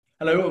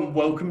Hello and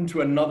welcome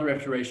to another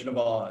iteration of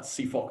our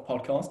CFOC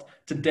podcast.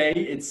 Today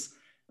it's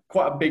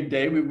quite a big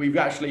day. We've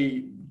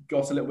actually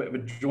got a little bit of a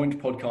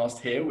joint podcast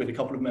here with a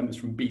couple of members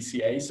from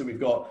BCA.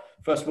 So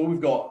first of all,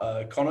 we've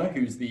got Connor,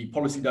 who's the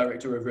policy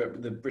director over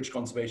at the British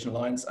Conservation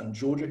Alliance, and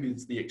Georgia,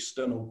 who's the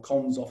external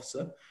comms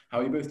officer. How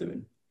are you both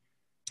doing?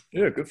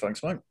 Yeah, good,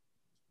 thanks, mate.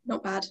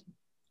 Not bad.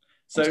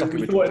 So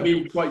we thought it'd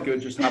be quite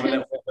good just to have a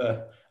little bit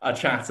of a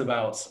chat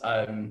about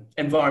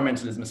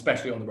environmentalism,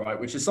 especially on the right,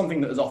 which is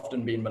something that has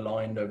often been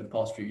maligned over the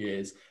past few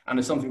years, and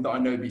is something that I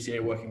know BCA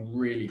are working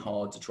really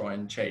hard to try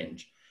and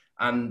change.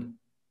 And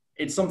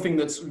it's something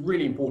that's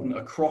really important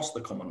across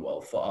the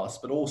Commonwealth for us,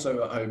 but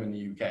also at home in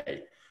the UK.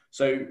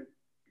 So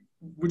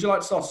would you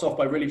like to start us off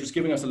by really just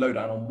giving us a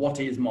lowdown on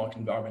what is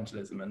market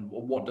environmentalism and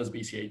what does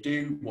BCA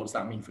do? What does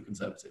that mean for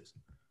Conservatives?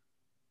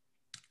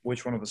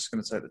 Which one of us is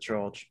going to take the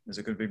charge? Is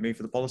it going to be me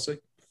for the policy?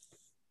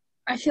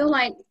 I feel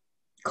like,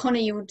 Connor,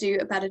 you will do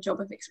a better job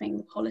of explaining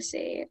the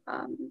policy.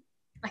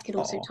 I could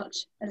also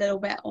touch a little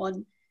bit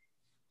on,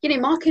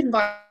 market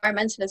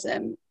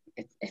environmentalism,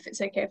 if it's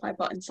okay if I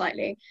butt in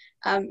slightly.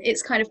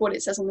 It's kind of what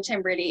it says on the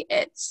tin, really.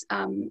 It's,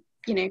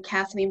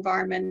 care for the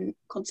environment,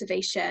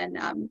 conservation,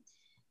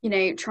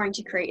 trying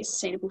to create a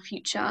sustainable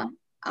future.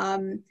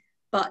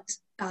 But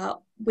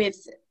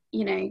with,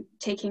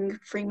 taking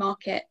free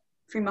market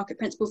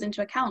principles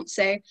into account.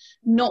 So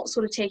not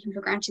sort of taking for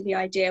granted the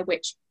idea,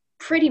 which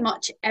pretty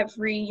much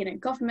every,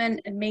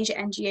 government and major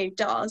NGO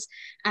does,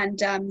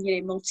 and,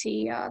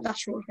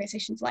 multilateral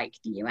organizations like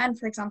the UN,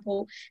 for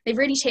example, they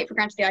really take for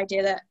granted the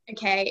idea that,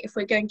 okay, if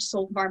we're going to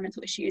solve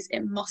environmental issues,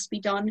 it must be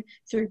done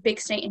through big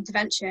state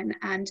intervention,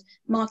 and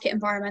market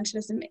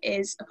environmentalism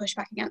is a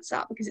pushback against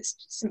that because it's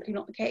simply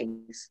not the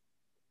case.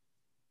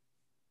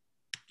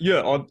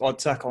 Yeah, I'd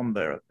tack on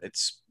there.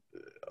 It's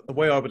the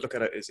way I would look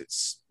at it is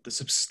it's the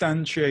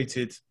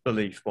substantiated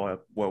belief by a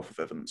wealth of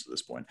evidence at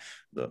this point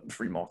that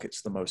free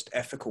market's the most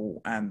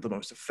ethical and the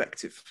most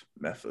effective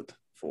method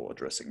for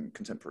addressing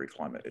contemporary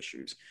climate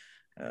issues.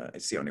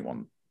 It's the only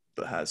one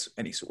that has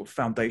any sort of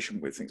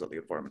foundation with things like the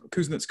environmental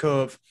Kuznets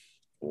curve,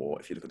 or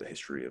if you look at the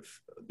history of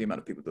the amount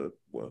of people that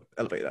were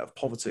elevated out of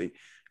poverty,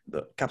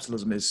 that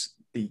capitalism is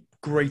the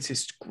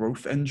greatest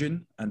growth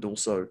engine and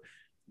also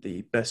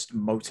the best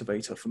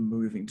motivator for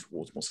moving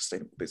towards more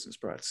sustainable business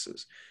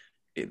practices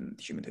in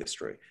human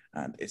history.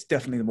 And it's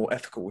definitely the more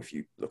ethical if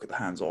you look at the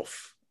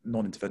hands-off,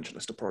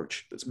 non-interventionist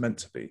approach that's meant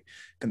to be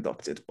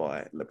conducted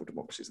by liberal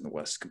democracies in the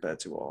West compared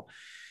to our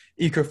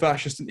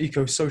eco-fascist and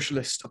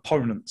eco-socialist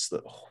opponents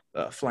that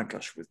flank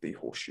us with the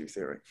horseshoe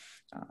theory.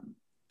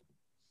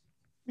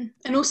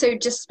 And also,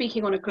 just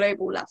speaking on a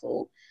global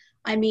level,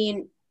 I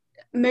mean,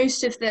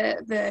 most of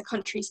the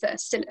countries that are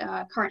still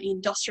currently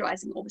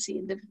industrializing, obviously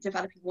in the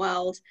developing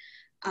world,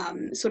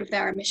 sort of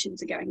their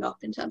emissions are going up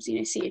in terms of,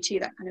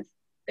 CO2,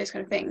 those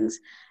kind of things.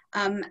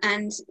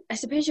 And I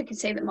suppose you could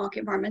say that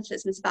market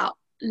environmentalism is about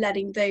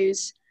letting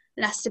those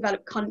less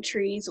developed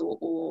countries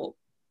or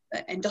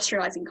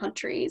industrializing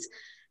countries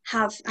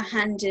have a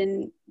hand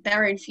in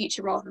their own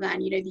future rather than,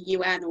 the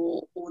UN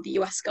or the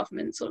US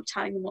government sort of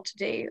telling them what to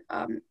do.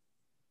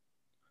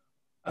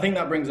 I think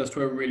that brings us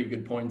to a really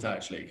good point,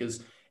 actually,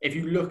 because if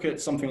you look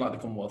at something like the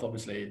Commonwealth,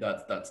 obviously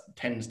that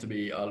tends to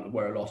be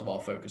where a lot of our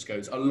focus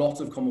goes. A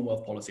lot of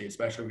Commonwealth policy,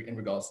 especially in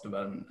regards to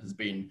development, has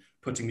been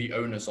putting the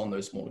onus on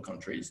those smaller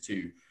countries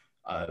to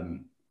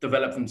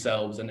develop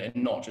themselves and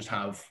not just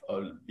have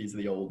these are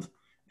the old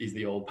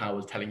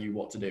powers telling you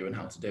what to do and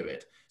how to do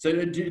it.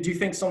 So do you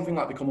think something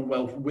like the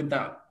Commonwealth, with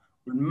that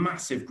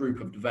massive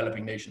group of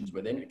developing nations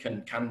within it,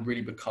 can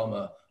really become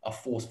a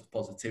force for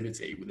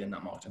positivity within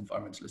that market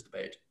environmentalist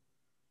debate?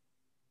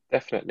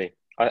 Definitely.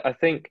 I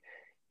think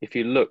if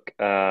you look,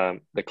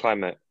 the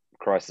climate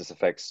crisis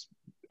affects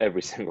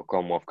every single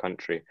Commonwealth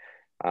country,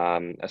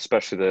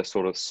 especially the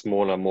sort of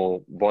smaller,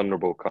 more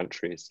vulnerable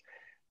countries.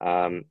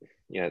 The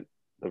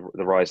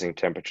rising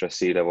temperature,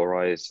 sea level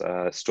rise,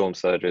 storm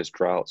surges,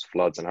 droughts,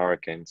 floods, and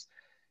hurricanes.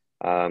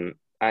 And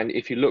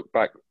if you look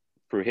back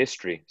through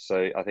history,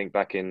 so I think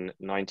back in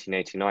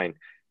 1989,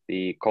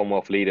 the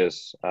Commonwealth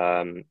leaders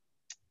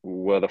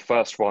were the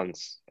first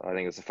ones. I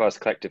think it's the first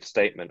collective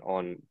statement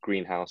on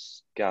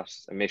greenhouse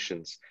gas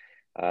emissions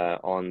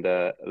on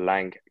the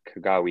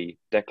Langkawi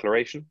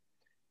Declaration.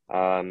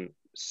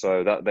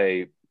 So that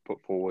they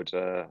put forward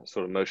a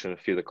sort of motion, a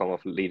few of the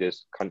Commonwealth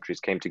countries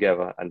came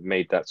together and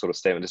made that sort of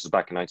statement. This was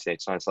back in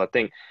 1989. So I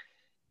think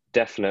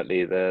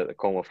definitely the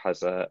Commonwealth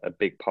has a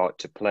big part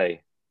to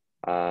play,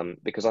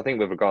 because I think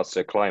with regards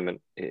to climate,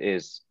 it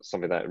is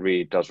something that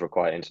really does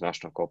require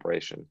international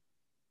cooperation.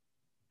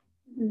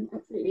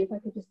 Absolutely. If I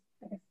could just,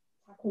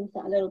 tackle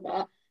that a little bit.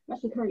 I'm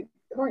actually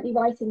currently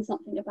writing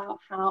something about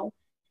how,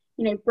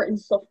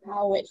 Britain's soft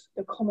power, which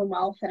the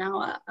Commonwealth and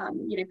our,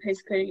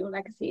 post-colonial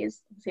legacy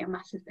is obviously a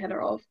massive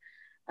pillar of,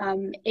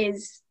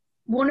 is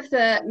one of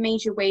the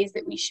major ways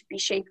that we should be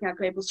shaping our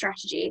global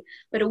strategy,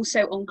 but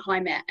also on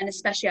climate. And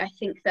especially, I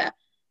think that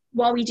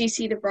while we do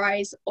see the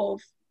rise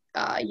of,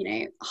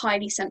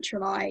 highly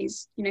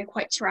centralized,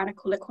 quite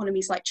tyrannical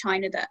economies like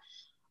China that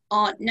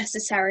aren't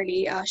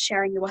necessarily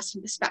sharing the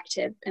Western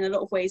perspective in a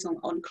lot of ways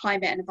on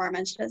climate and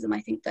environmentalism.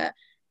 I think that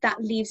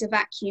leaves a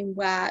vacuum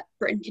where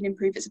Britain can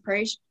improve its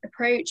approach.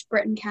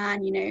 Britain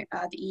can, the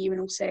EU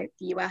and also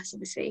the US,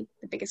 obviously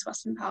the biggest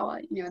Western power,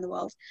 in the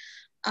world.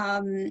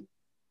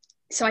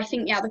 So I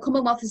think, the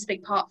Commonwealth is a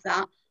big part of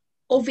that.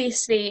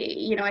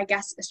 Obviously, I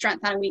guess a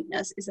strength and a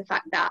weakness is the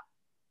fact that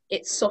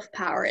it's soft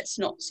power. It's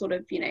not sort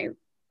of,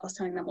 us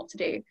telling them what to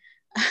do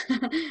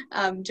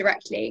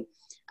directly.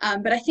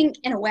 But I think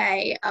in a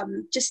way,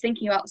 just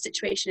thinking about the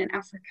situation in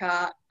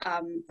Africa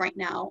right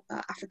now,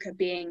 Africa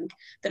being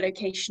the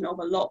location of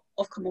a lot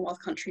of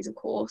Commonwealth countries, of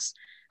course,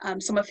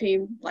 some of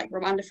whom, like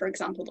Rwanda, for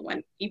example, that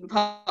weren't even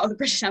part of the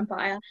British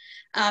Empire,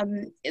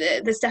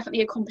 there's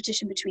definitely a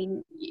competition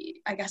between,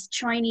 I guess,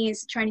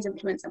 Chinese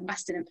influence and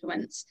Western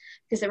influence,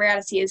 because the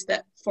reality is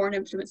that foreign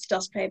influence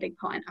does play a big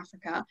part in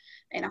Africa,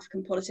 in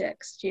African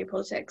politics,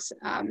 geopolitics,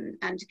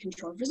 and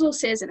control of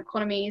resources and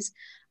economies.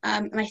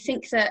 And I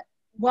think that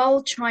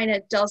while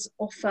China does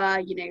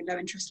offer, low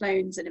interest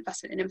loans and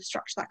investment in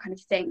infrastructure, that kind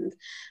of thing,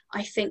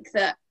 I think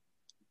that,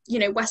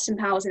 Western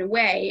powers in a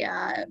way,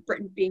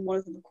 Britain being one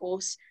of them, of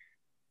course,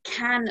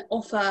 can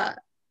offer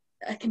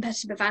a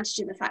competitive advantage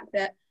in the fact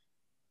that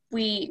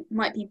we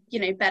might be,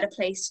 better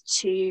placed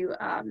to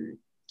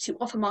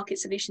offer market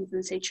solutions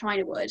than, say,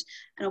 China would.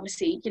 And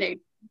obviously,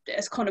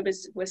 as Connor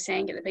was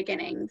saying at the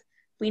beginning,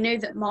 we know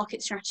that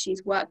market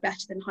strategies work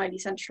better than highly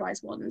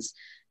centralized ones.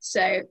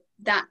 So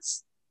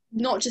that's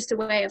not just a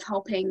way of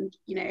helping,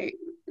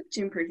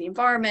 to improve the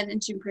environment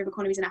and to improve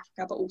economies in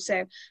Africa, but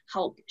also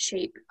help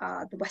shape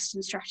the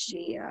Western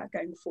strategy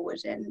going forward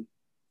in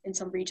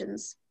some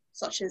regions,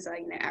 such as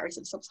areas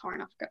of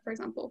sub-Saharan Africa, for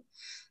example.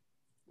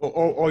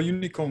 Well, our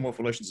unique Commonwealth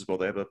relations as well,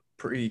 they have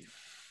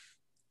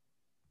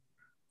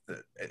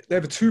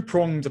a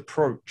two-pronged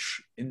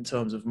approach in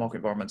terms of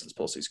market environmentalist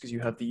policies, because you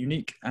have the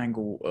unique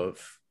angle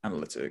of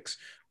analytics,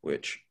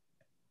 which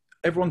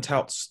everyone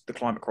touts the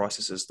climate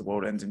crisis as the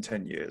world ends in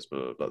 10 years,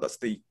 but that's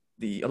the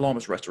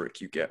alarmist rhetoric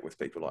you get with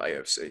people like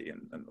AOC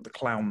and the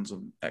clowns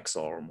and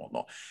XR and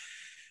whatnot.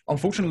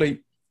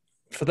 Unfortunately,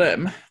 for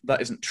them,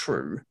 that isn't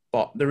true,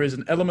 but there is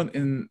an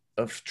element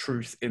of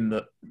truth in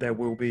that there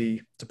will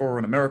be, to borrow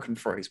an American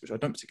phrase, which I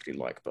don't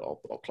particularly like, but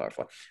I'll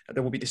clarify,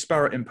 there will be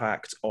disparate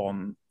impact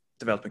on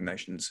developing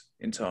nations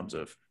in terms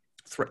of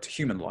threat to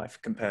human life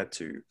compared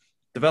to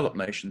developed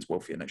nations,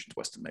 wealthier nations,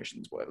 Western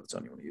nations, whatever the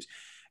term you want to use,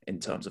 in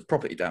terms of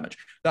property damage.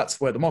 That's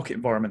where the market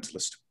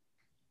environmentalist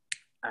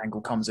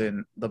angle comes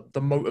in. The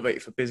motivator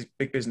for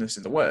big business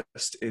in the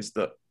West is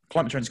that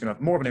climate change is going to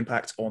have more of an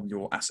impact on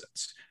your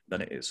assets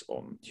than it is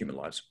on human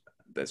lives.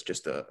 There's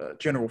just a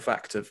general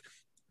fact of,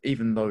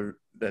 even though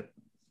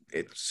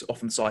it's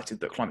often cited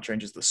that climate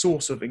change is the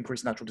source of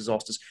increased natural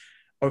disasters,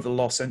 over the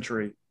last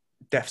century,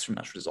 deaths from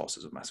natural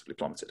disasters have massively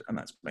plummeted, and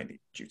that's mainly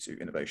due to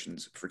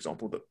innovations, for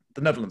example, that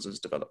the Netherlands has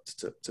developed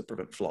to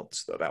prevent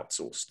floods that have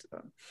outsourced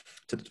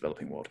to the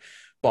developing world.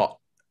 But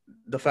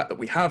the fact that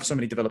we have so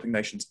many developing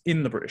nations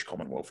in the British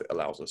Commonwealth, it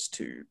allows us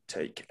to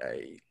take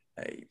a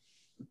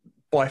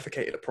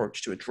bifurcated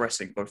approach to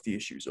addressing both the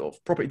issues of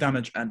property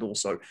damage and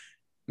also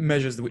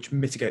measures which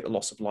mitigate the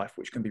loss of life,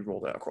 which can be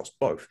rolled out across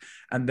both.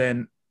 And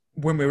then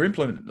when we're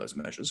implementing those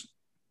measures,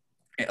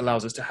 it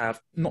allows us to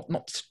have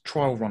not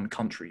trial run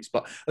countries,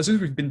 but as soon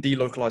as we've been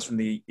delocalized from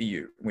the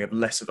EU, we have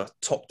less of a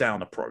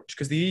top-down approach,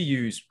 because the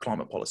EU's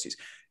climate policies,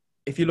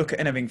 if you look at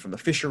anything from the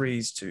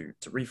fisheries to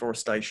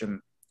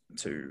reforestation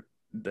to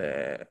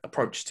their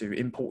approach to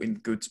importing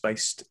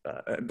goods-based,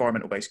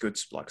 environmental-based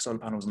goods like solar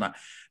panels and that,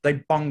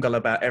 they bungle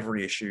about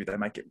every issue. They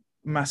make it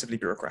massively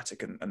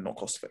bureaucratic and not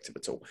cost-effective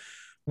at all.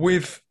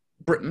 With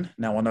Britain,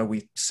 now I know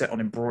we set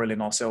on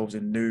embroiling ourselves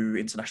in new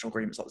international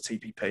agreements like the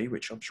TPP,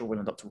 which I'm sure we'll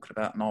end up talking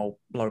about and I'll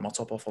blow my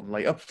top off on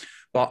later.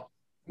 But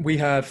we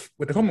have,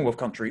 with the Commonwealth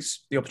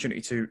countries, the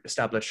opportunity to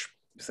establish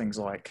things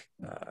like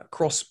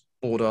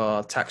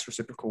cross-border tax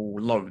reciprocal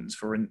loans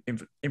for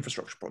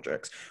infrastructure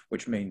projects,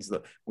 which means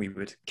that we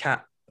would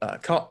cut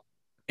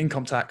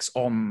income tax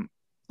on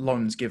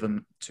loans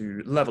given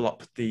to level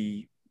up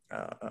the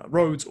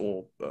roads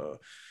or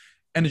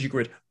energy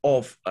grid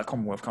of a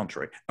Commonwealth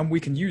country. And we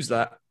can use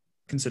that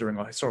considering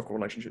our historical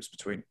relationships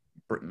between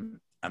Britain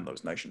and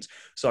those nations.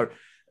 So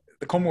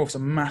the Commonwealth's a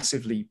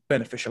massively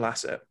beneficial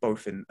asset,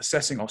 both in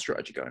assessing our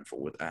strategy going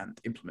forward and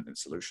implementing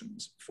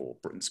solutions for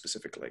Britain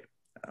specifically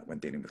when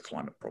dealing with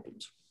climate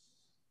problems.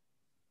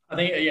 I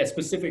think,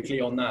 specifically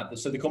on that,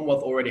 so the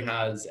Commonwealth already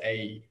has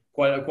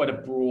quite a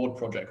broad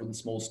project called the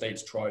Small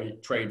States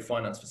Trade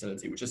Finance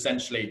Facility, which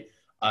essentially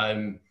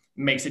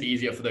makes it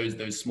easier for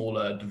those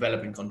smaller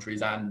developing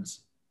countries and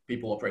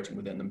people operating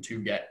within them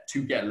to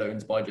get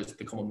loans by just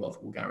the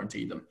Commonwealth will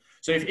guarantee them.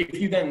 So if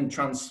you then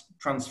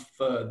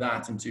transfer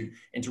that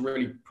into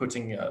really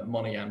putting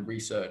money and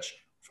research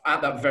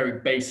at that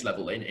very base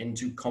level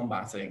into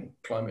combating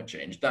climate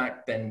change,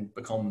 that then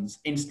becomes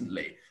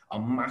instantly a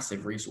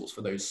massive resource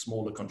for those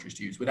smaller countries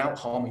to use without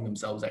harming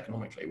themselves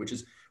economically,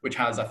 which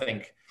has, I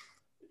think,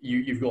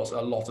 you've got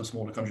a lot of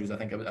smaller countries, I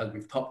think, as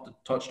we've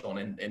touched on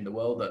in the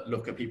world, that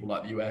look at people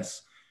like the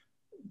US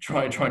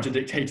trying to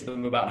dictate to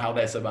them about how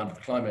they're so bad for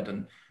the climate.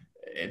 And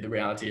the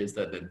reality is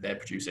that they're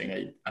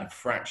producing a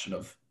fraction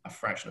of the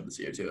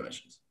CO2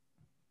 emissions.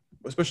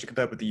 Especially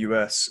compared with the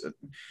US.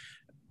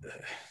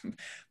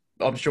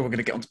 I'm sure we're going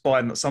to get onto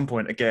Biden at some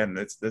point. Again,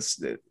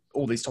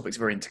 all these topics are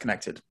very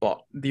interconnected,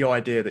 but the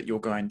idea that you're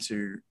going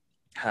to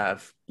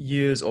have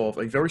years of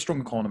a very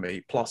strong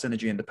economy plus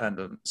energy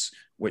independence,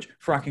 which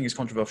fracking is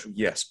controversial,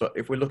 yes, but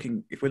if we're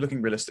looking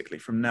realistically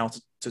from now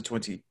to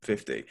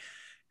 2050,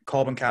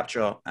 carbon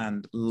capture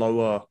and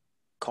lower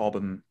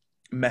carbon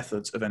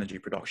methods of energy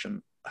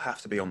production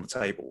have to be on the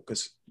table,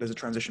 because there's a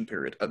transition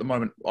period. At the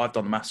moment, I've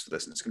done the maths for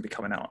this, and it's going to be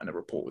coming out in a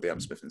report with the Adam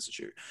Smith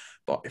Institute.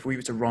 But if we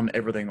were to run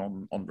everything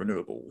on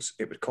renewables,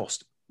 it would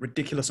cost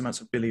ridiculous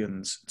amounts of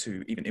billions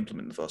to even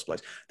implement in the first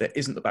place. There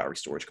isn't the battery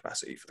storage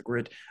capacity for the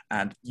grid,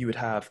 and you would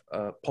have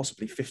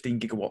possibly 15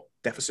 gigawatt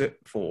deficit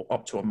for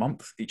up to a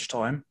month each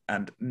time,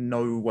 and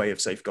no way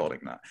of safeguarding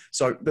that.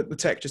 So the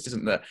tech just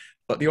isn't there.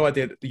 But the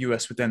idea that the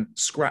US would then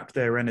scrap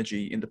their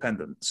energy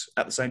independence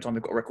at the same time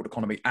they've got a record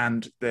economy,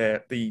 and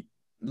they're the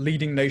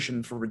leading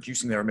nation for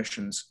reducing their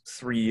emissions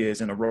 3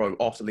 years in a row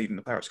after leading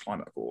the Paris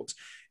Climate Accords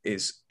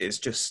is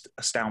just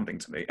astounding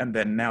to me. And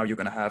then now you're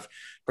going to have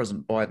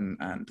President Biden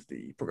and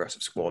the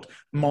Progressive Squad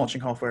marching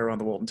halfway around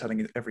the world and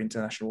telling every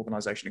international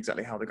organization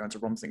exactly how they're going to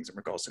run things in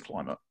regards to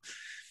climate.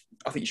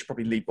 I think you should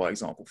probably lead by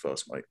example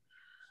first, mate.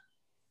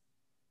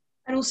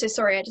 And also,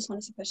 sorry, I just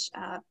wanted to push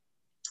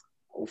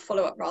or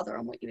follow up rather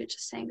on what you were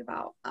just saying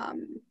about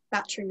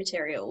battery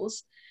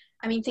materials.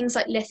 I mean, things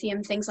like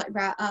lithium, things like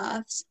rare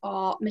earths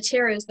are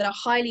materials that are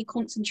highly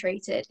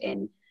concentrated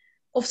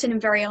often in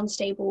very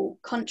unstable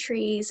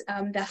countries.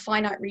 They're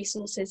finite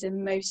resources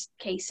in most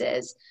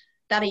cases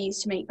that are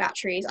used to make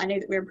batteries. I know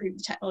that we're improving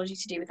the technology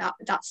to do with that,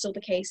 but that's still the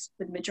case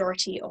with the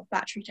majority of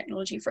battery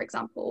technology, for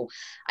example.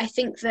 I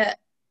think that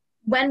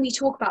when we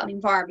talk about the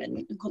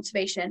environment and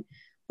conservation,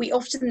 we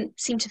often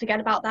seem to forget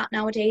about that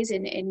nowadays.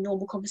 In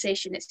normal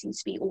conversation, it seems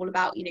to be all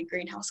about,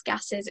 greenhouse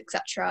gases,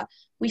 etc.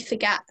 We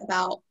forget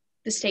about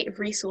the state of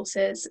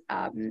resources.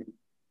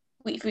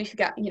 We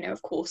forget,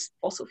 of course,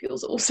 fossil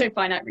fuels are also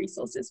finite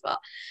resources, but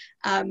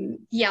I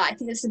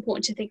think it's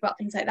important to think about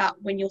things like that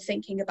when you're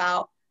thinking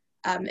about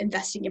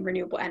investing in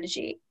renewable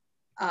energy.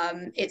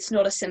 It's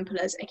not as simple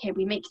as, okay,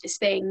 we make this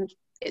thing,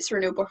 it's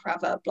renewable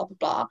forever, blah,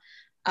 blah,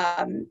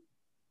 blah.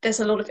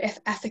 There's a lot of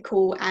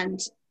ethical and,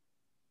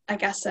 I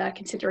guess,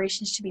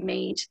 considerations to be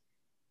made,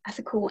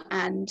 ethical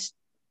and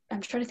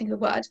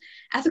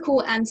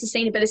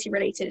sustainability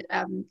related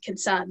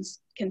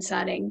concerns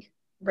concerning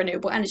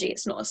renewable energy.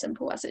 It's not as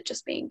simple as it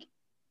just being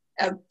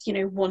a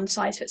one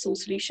size fits all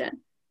solution.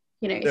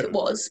 If it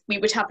was, we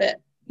would have it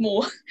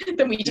more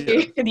than we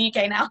do in the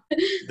UK now.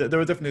 There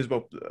are definitely as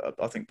well,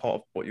 I think part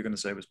of what you're going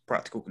to say was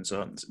practical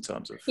concerns in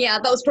terms of... Yeah,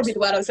 that was probably the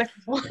word I was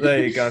looking for.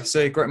 There you go.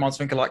 See, great minds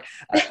think alike.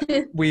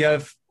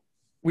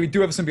 We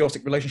do have a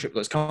symbiotic relationship with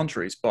those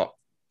countries, but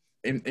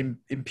in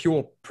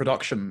pure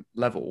production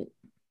level,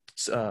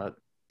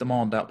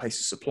 demand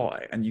outpaces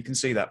supply, and you can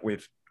see that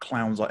with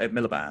clowns like Ed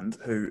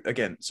Miliband, who,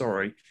 again,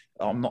 sorry,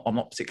 I'm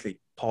not particularly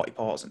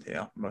partisan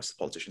here. Most of the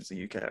politicians in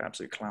the UK are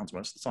absolute clowns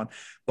most of the time.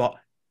 But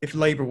if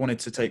Labour wanted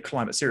to take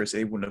climate seriously,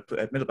 they wouldn't have put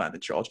Ed Miliband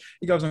in charge.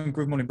 He goes on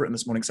Good Morning Britain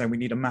this morning saying we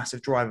need a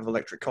massive drive of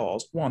electric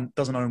cars. One,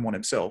 doesn't own one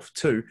himself.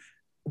 Two,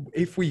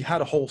 if we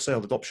had a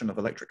wholesale adoption of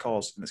electric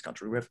cars in this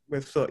country, we're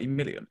 30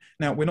 million.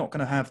 Now, we're not going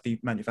to have the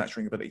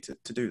manufacturing ability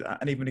to do that.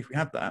 And even if we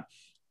had that,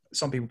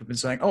 some people have been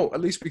saying, oh,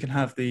 at least we can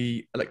have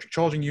the electric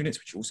charging units,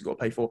 which you also got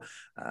to pay for,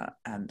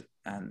 and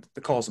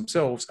the cars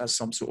themselves as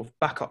some sort of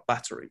backup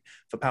battery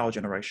for power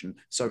generation.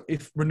 So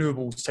if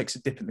renewables takes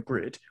a dip in the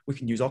grid, we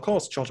can use our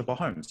cars to charge up our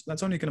homes.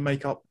 That's only going to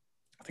make up,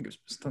 I think it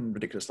was something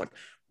ridiculous, like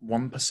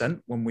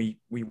 1% when we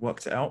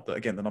worked it out. But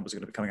again, the numbers are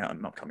going to be coming out in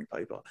an upcoming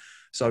paper.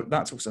 So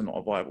that's also not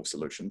a viable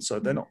solution. So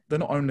they're not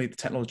only the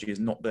technology is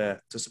not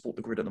there to support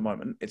the grid at the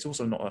moment, it's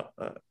also not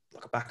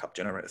like a backup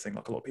generator thing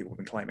like a lot of people have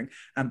been claiming.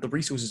 And the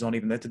resources aren't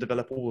even there to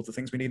develop all of the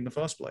things we need in the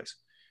first place.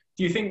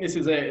 Do you think this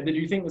is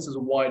a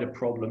wider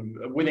problem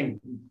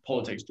within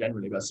politics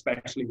generally, but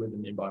especially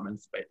within the environmental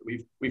space?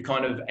 We've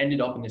kind of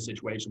ended up in this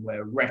situation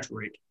where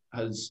rhetoric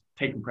has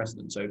taken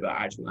precedence over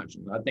actual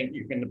action. I think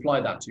you can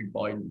apply that to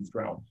Biden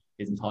throughout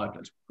his entire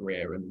political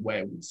career and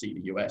where we see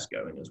the US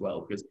going as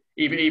well. Because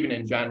even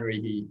in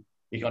January,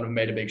 he kind of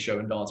made a big show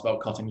and dance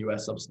about cutting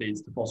US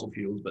subsidies to fossil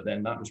fuels, but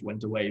then that just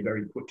went away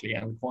very quickly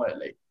and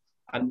quietly.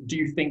 And do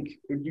you think,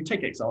 you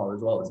take XR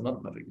as well as another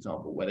perfect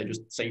example, where they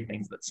just say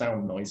things that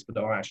sound nice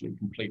but are actually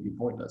completely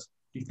pointless?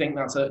 Do you think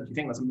that's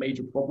a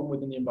major problem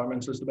within the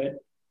environmentalist debate?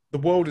 The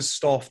world is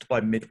staffed by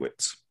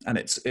midwits, and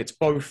it's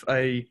both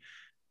a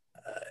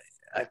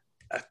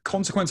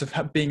consequence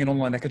of being in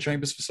online echo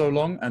chambers for so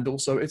long, and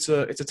also it's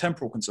a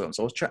temporal concern.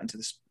 So I was chatting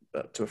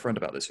to a friend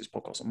about this, whose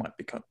podcast might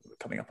be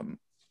coming up at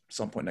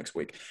some point next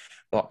week.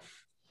 But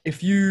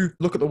if you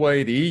look at the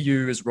way the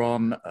EU is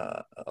run,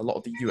 a lot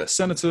of the US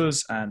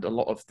senators and a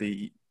lot of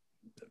the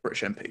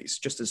British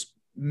MPs, just as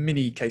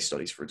mini case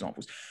studies, for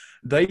example,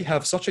 they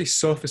have such a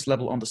surface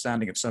level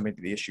understanding of so many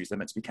of the issues they're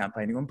meant to be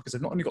campaigning on, because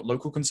they've not only got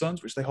local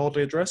concerns, which they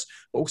hardly address,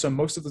 but also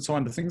most of the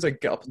time, the things they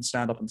get up and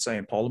stand up and say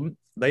in Parliament,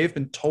 they have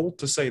been told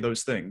to say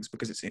those things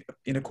because it's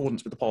in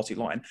accordance with the party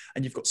line.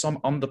 And you've got some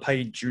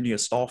underpaid junior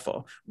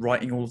staffer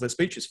writing all of their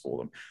speeches for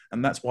them.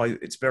 And that's why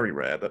it's very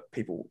rare that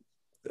people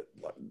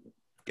like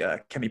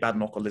Kemi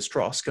Badenoch or Liz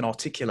Truss can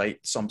articulate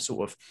some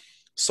sort of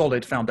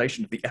solid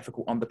foundation of the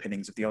ethical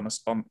underpinnings of the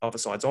other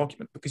side's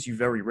argument, because you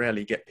very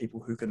rarely get people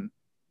who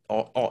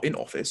are in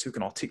office who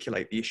can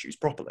articulate the issues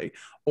properly,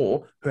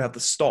 or who have the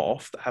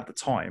staff that have the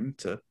time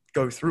to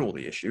go through all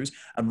the issues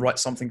and write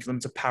something for them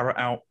to parrot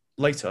out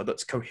later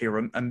that's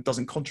coherent and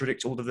doesn't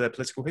contradict all of their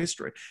political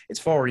history. It's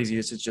far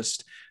easier to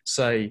just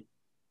say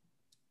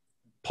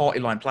party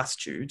line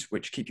platitudes,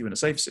 which keep you in a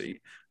safe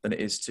seat, than it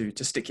is to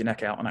stick your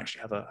neck out and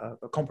actually have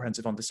a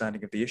comprehensive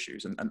understanding of the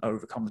issues and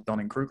overcome the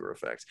Dunning-Kruger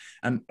effect.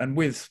 And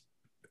with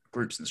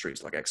groups in the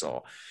streets like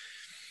XR,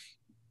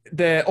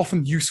 they're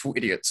often useful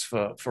idiots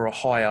for a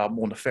higher,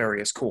 more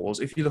nefarious cause.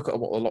 If you look at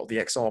what a lot of the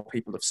XR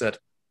people have said,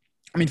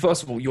 I mean,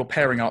 first of all, you're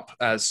pairing up,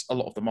 as a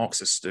lot of the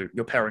Marxists do,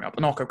 you're pairing up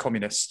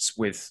anarcho-communists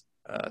with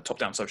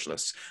top-down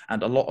socialists,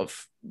 and a lot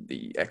of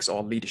the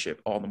XR leadership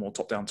are the more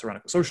top-down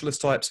tyrannical socialist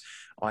types.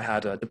 I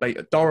had a debate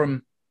at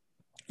Durham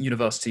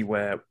University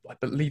where I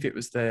believe it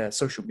was their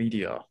social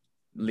media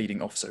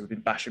leading officer who'd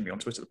been bashing me on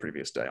Twitter the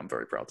previous day, I'm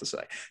very proud to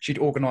say. She'd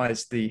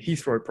organised the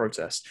Heathrow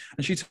protest,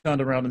 and she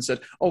turned around and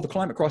said, oh, the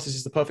climate crisis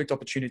is the perfect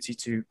opportunity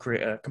to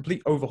create a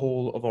complete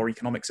overhaul of our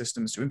economic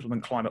systems, to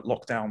implement climate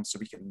lockdowns so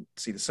we can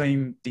see the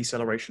same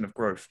deceleration of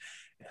growth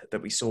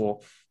that we saw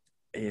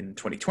in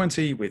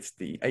 2020 with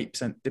the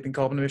 8% dip in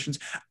carbon emissions,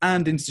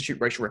 and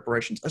institute racial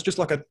reparations as just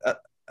like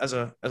as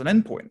an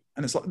endpoint.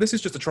 And it's like, this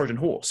is just a Trojan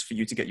horse for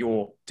you to get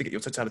your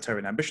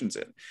totalitarian ambitions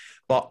in.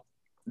 But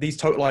these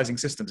totalizing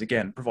systems,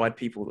 again, provide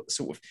people that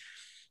sort of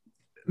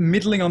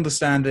middling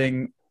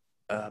understanding,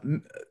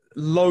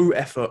 low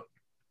effort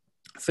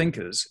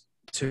thinkers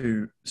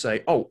to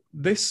say, oh,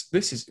 this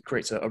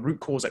creates a root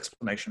cause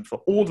explanation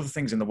for all of the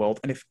things in the world.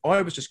 And if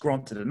I was just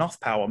granted enough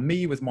power,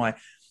 me with my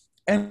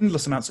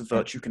endless amounts of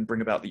virtue can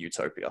bring about the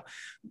utopia.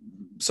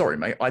 Sorry,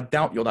 mate, I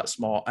doubt you're that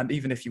smart. And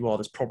even if you are,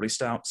 there's probably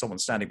someone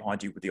standing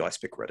behind you with the ice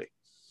pick ready.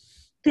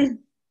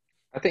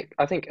 I think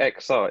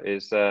XR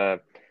is,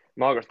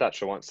 Margaret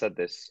Thatcher once said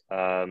this,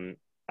 and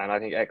I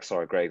think XR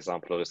are a great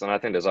example of this. And I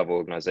think there's other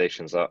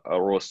organizations that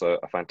are also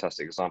a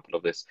fantastic example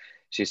of this.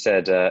 She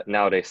said,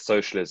 nowadays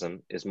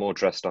socialism is more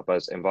dressed up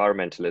as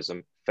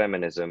environmentalism,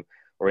 feminism,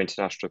 or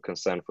international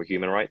concern for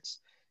human rights.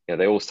 You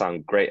know, they all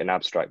sound great and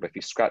abstract, but if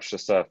you scratch the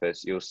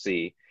surface, you'll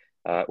see,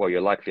 well, you're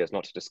likely as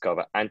not to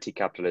discover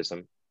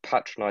anti-capitalism,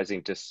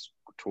 patronizing,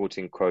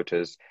 distorting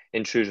quotas,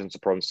 intrusions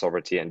upon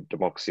sovereignty and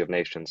democracy of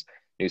nations,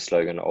 new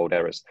slogan, old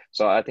errors.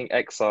 So I think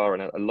XR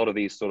and a lot of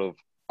these sort of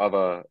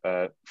other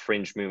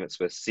fringe movements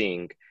we're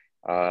seeing,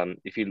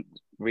 if you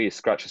really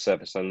scratch the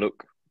surface and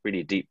look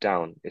really deep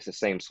down, it's the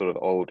same sort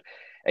of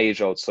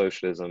age-old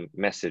socialism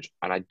message.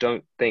 And I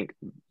don't think,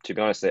 to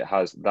be honest, it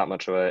has that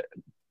much of a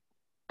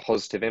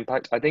positive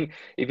impact. I think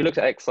if you look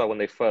at XR when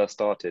they first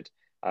started,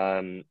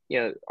 you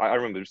know, I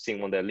remember seeing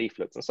one of their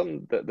leaflets, and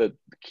some of the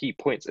key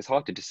points, it's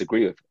hard to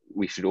disagree with.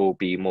 We should all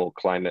be more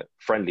climate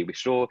friendly. We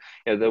should all,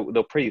 you know,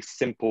 they're pretty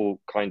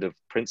simple kind of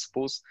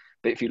principles.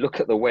 But if you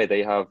look at the way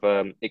they have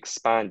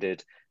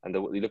expanded, and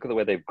you look at the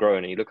way they've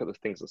grown, and you look at the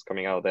things that's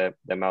coming out of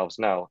their mouths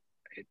now,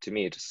 to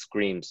me, it just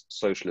screams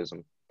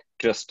socialism.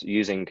 Just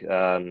using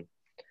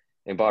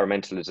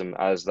environmentalism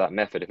as that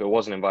method. If it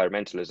wasn't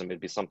environmentalism, it'd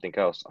be something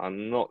else.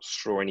 I'm not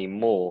sure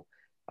anymore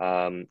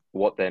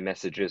what their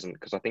message is, and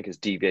because I think it's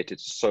deviated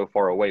so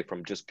far away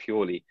from just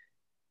purely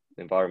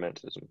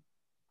environmentalism.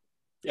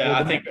 Yeah,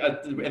 I think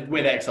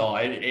with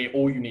XR,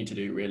 all you need to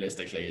do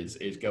realistically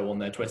is go on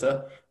their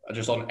Twitter,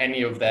 just on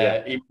any of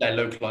their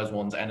localized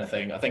ones,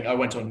 anything. I think I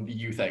went on the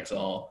Youth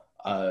XR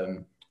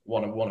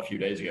one a few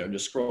days ago and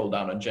just scrolled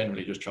down and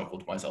generally just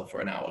chuckled to myself for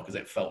an hour because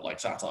it felt like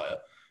satire.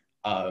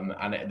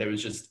 There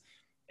was just,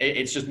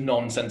 it's just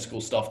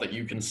nonsensical stuff that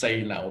you can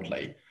say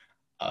loudly,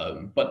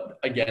 but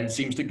again,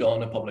 seems to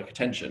garner public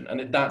attention.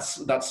 And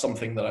that's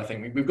something that I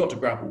think we've got to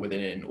grapple with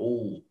in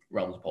all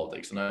realms of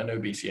politics. And I know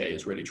BCA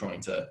is really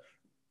trying to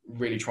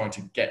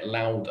get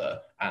louder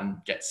and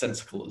get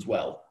sensical as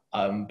well.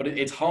 But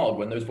it's hard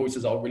when those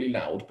voices are really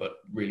loud, but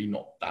really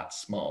not that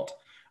smart.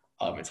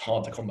 It's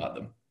hard to combat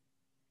them.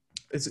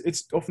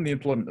 It's often the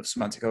employment of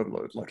semantic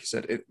overload, like you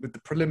said, with the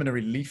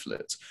preliminary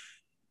leaflet.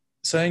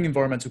 Saying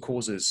environmental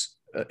causes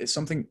is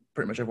something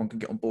pretty much everyone can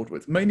get on board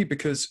with, mainly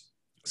because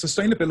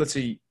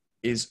sustainability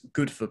is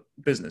good for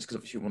business, because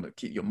obviously you want to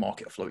keep your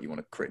market afloat, you want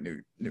to create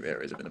new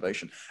areas of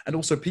innovation. And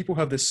also people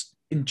have this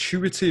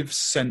intuitive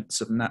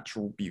sense of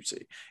natural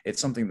beauty.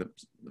 It's something that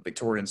the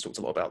Victorians talked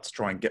a lot about, to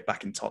try and get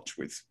back in touch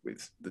with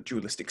the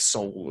dualistic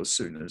soul as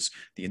soon as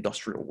the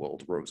industrial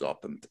world rose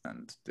up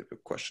and they were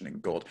questioning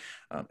God.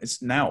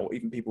 It's now,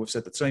 even people have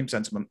said the same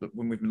sentiment, that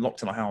when we've been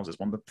locked in our houses,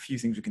 one of the few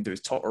things we can do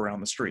is totter around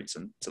the streets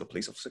until a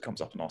police officer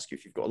comes up and asks you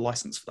if you've got a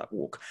license for that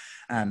walk.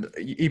 And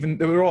even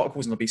there were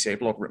articles in the BCA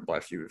blog written by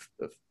a few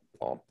of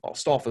our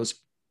staffers,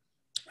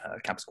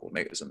 campus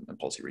coordinators and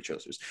policy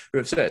researchers, who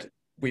have said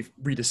we've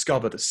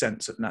rediscovered a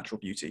sense of natural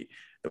beauty,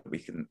 that we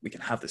can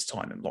have this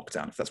time in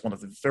lockdown, if that's one of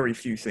the very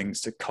few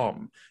things to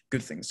come,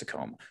 good things to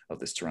come, of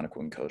this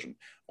tyrannical incursion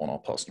on our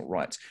personal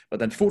rights. But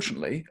then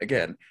fortunately,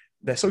 again,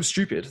 they're so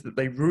stupid that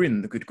they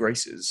ruin the good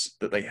graces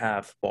that they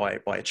have by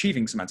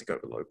achieving semantic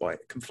overload, by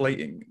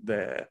conflating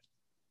their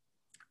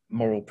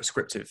moral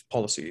prescriptive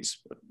policies,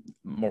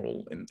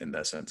 moral in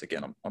their sense,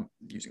 again, I'm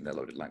using their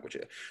loaded language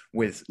here,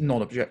 with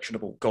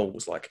non-objectionable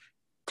goals like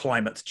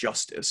climate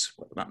justice,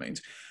 whatever that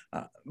means,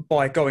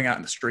 by going out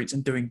in the streets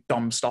and doing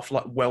dumb stuff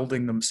like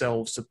welding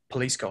themselves to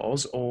police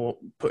cars or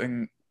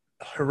putting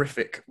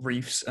horrific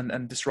reefs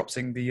and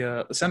disrupting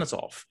the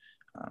cenotaph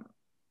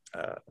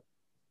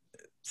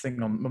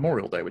thing on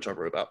Memorial Day, which I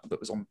wrote about, that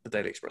was on the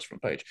Daily Express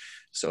front page.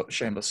 So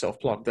shameless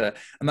self-plug there.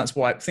 And that's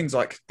why things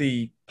like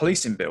the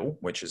policing bill,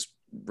 which has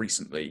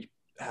recently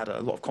had a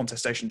lot of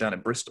contestation down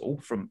in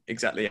Bristol from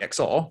exactly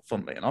XR,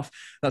 funnily enough,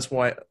 that's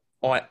why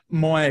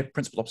my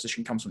principal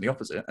opposition comes from the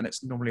opposite, and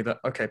it's normally that,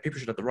 okay, people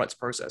should have the right to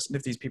protest, and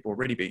if these people are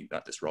really being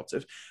that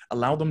disruptive,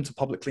 allow them to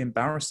publicly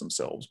embarrass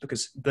themselves,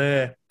 because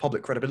their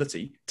public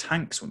credibility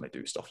tanks when they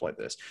do stuff like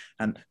this.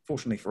 And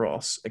fortunately for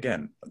us,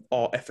 again,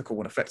 our ethical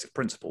and effective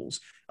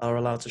principles are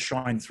allowed to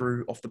shine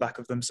through off the back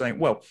of them saying,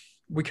 well,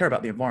 we care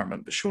about the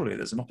environment, but surely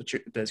there's got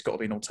to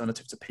be an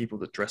alternative to people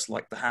that dress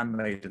like the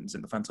handmaidens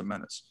in the Phantom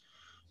Menace.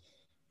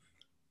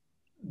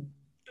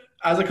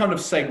 As a kind of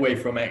segue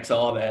from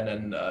XR then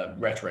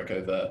and rhetoric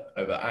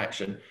over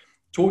action,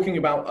 talking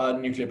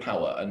about nuclear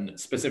power and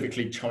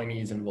specifically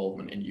Chinese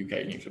involvement in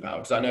UK nuclear power,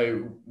 because I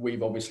know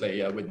we've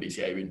obviously with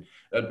BCA,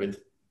 with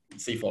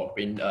CFOC,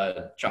 been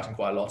chatting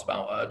quite a lot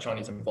about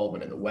Chinese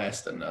involvement in the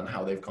West and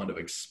how they've kind of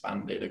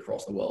expanded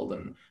across the world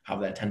and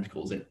have their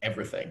tentacles in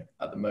everything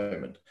at the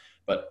moment.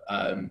 But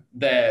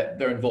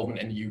their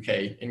involvement in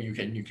UK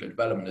nuclear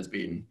development has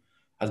been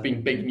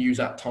big news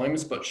at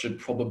times, but should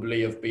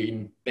probably have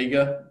been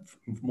bigger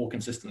more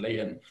consistently,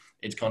 and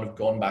it's kind of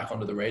gone back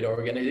under the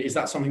radar again. Is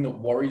that something that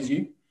worries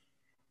you?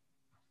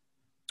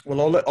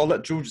 Well, I'll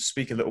let George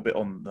speak a little bit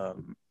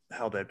on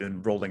how they've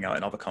been rolling out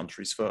in other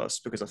countries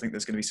first, because I think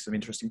there's going to be some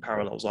interesting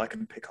parallels I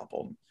can pick up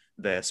on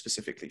there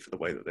specifically for the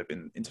way that they've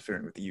been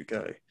interfering with the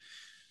UK.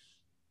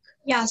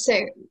 Yeah, so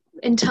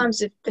in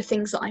terms of the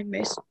things that I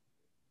most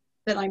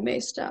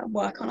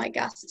work on, I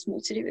guess it's more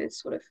to do with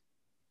sort of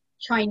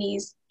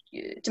Chinese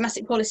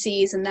domestic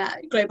policies and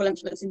their global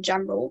influence in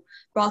general,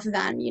 rather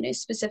than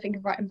specific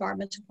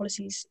environmental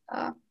policies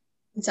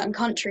in certain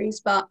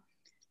countries. But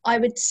I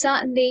would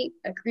certainly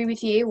agree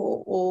with you,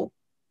 or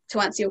to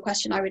answer your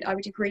question, I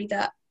would agree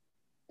that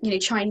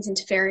Chinese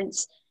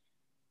interference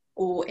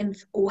or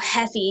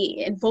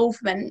heavy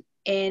involvement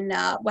in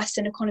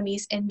Western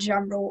economies in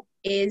general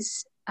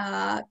is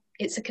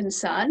it's a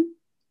concern.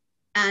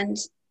 And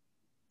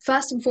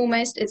first and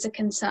foremost, it's a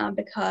concern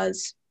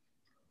because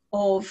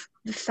of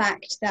the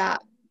fact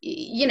that,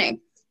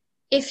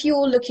 if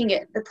you're looking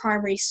at the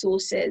primary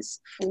sources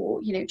for,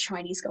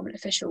 Chinese government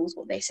officials,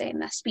 what they say in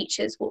their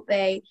speeches, what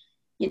they,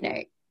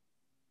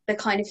 the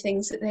kind of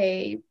things that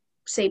they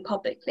say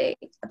publicly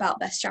about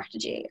their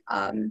strategy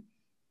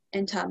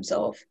in terms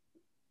of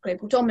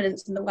global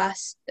dominance in the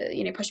West,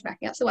 pushing back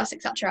against the West,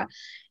 etc.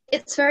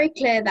 It's very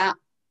clear that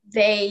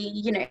they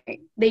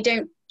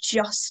don't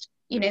just,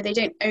 they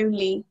don't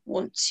only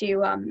want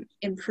to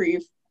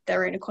improve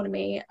their own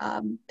economy,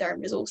 their own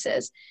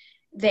resources.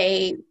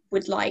 They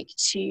would like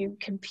to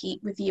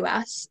compete with the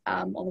US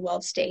on the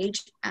world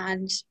stage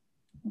and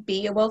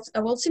be a world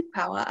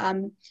superpower,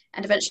 and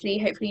eventually,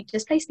 hopefully,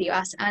 displace the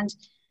US. And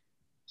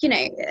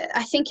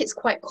I think it's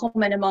quite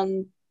common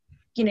among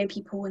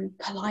people in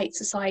polite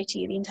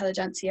society, the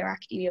intelligentsia,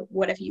 academia,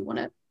 whatever you want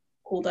to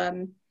call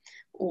them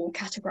or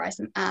categorize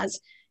them as,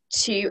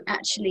 to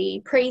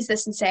actually praise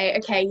this and say,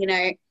 okay,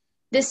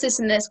 this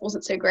and this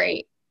wasn't so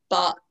great,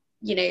 but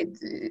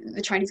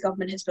the Chinese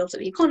government has built up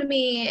the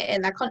economy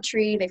in their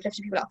country, they've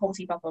lifted people out of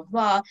poverty, blah, blah,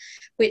 blah,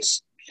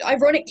 which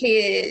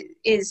ironically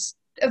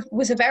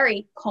was a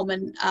very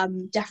common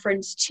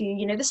deference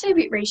to, the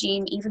Soviet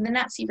regime, even the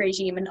Nazi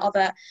regime and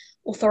other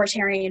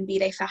authoritarian, be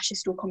they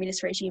fascist or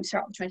communist regimes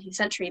throughout the 20th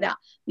century that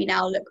we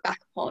now look back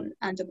upon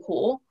and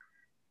abhor.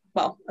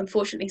 Well,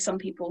 unfortunately, some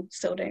people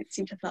still don't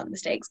seem to have learned the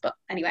mistakes, but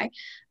anyway.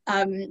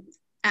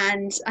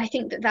 And I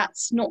think that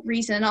that's not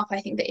reason enough.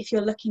 I think that if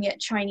you're looking at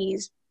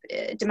Chinese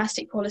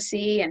domestic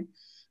policy and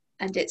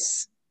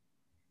its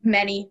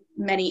many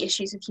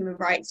issues of human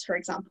rights, for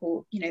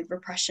example, the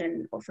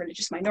repression of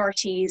religious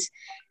minorities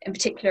in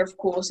particular, of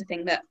course, a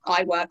thing that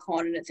I work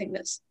on and a thing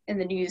that's in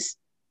the news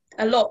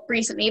a lot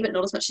recently, but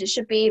not as much as it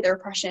should be, the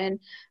repression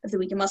of the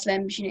Uyghur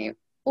Muslims,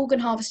 organ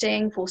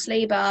harvesting, forced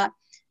labor,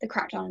 the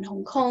crackdown in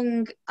Hong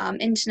Kong,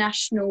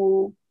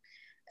 international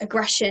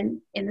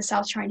aggression in the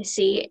South China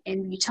Sea,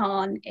 in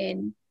Bhutan,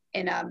 in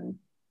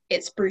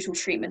its brutal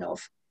treatment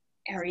of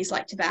areas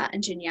like Tibet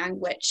and Xinjiang,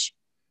 which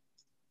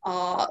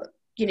are,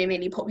 you know,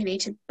 mainly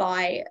populated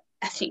by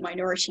ethnic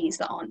minorities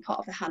that aren't part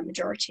of the Han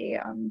majority.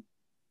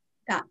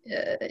 That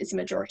is the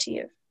majority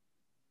of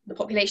the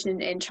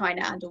population in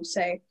China, and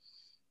also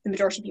the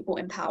majority of people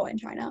in power in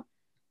China.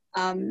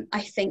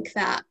 I think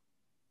that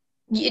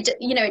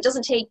it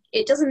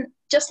doesn't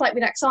just like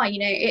with XI,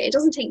 it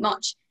doesn't take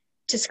much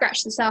to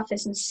scratch the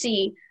surface and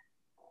see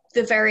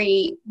the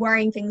very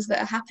worrying things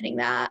that are happening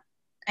there.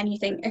 And you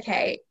think,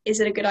 okay, is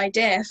it a good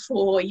idea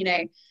for,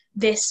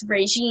 this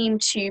regime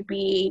to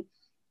be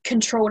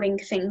controlling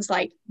things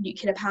like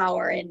nuclear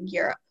power in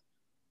Europe,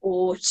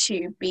 or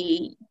to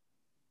be,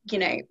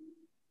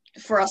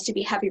 for us to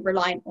be heavily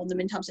reliant on them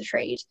in terms of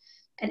trade?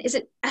 And is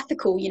it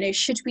ethical?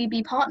 Should we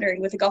be partnering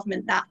with a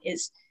government that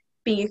is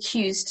being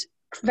accused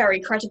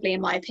very credibly,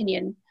 in my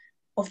opinion,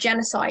 of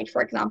genocide,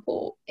 for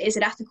example? Is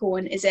it ethical,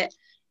 and is it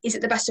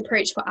the best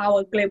approach for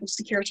our global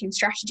security and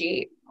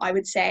strategy? I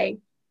would say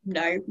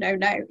no,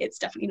 it's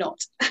definitely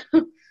not.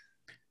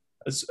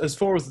 As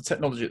far as the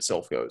technology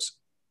itself goes,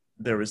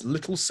 there is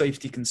little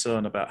safety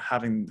concern about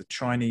having the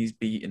Chinese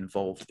be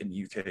involved in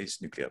UK's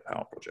nuclear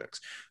power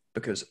projects,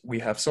 because we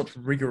have such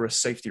rigorous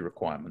safety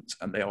requirements,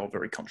 and they are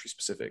very country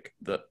specific,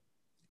 that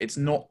it's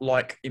not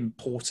like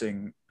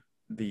importing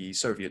the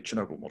Soviet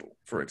Chernobyl model,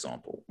 for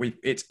example.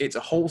 It's a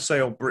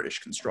wholesale British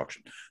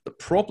construction. The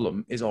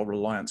problem is our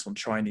reliance on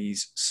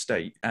Chinese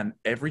state, and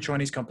every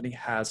Chinese company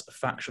has a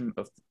faction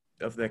of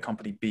their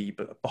company be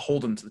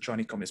beholden to the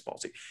Chinese Communist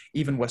Party.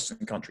 Even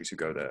Western countries who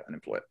go there and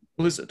employ it.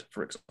 Blizzard,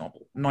 for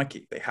example,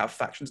 Nike, they have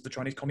factions of the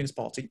Chinese Communist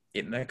Party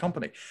in their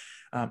company.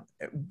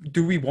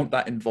 Do we want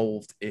that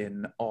involved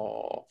in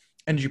our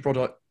energy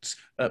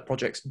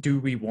projects? Do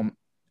we want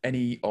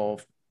any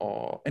of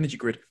our energy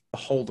grid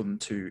beholden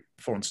to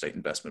foreign state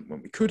investment,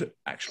 when we could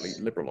actually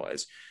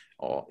liberalize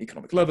our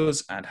economic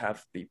levers and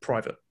have the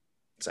private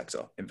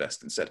sector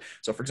invest instead?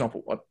 So, for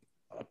example,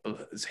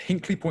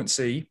 Hinkley Point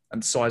C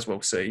and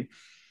Sizewell C,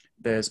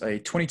 there's a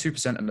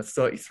 22% and a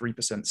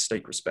 33%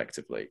 stake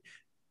respectively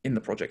in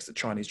the projects that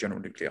Chinese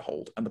General Nuclear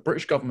hold. And the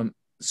British government,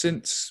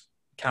 since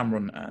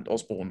Cameron and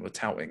Osborne were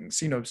touting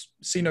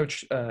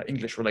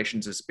Sino-English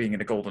relations as being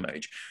in a golden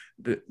age,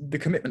 the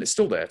commitment is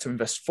still there to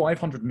invest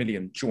 500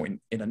 million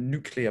joint in a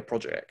nuclear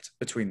project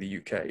between the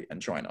UK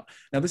and China.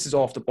 Now, this is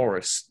after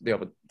Boris the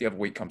other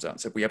week comes out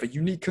and said, we have a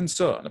unique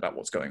concern about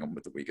what's going on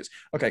with the Uyghurs.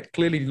 Okay,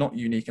 clearly not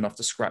unique enough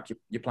to scrap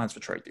your plans for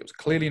trade deals.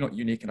 Clearly not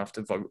unique enough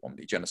to vote on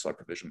the genocide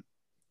provision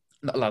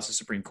that allows the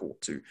Supreme Court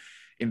to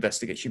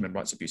investigate human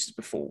rights abuses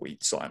before we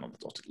sign on the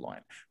dotted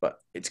line. But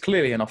it's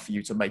clearly enough for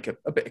you to make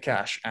a bit of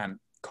cash and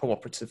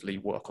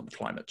cooperatively work on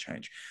climate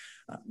change.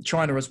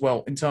 China as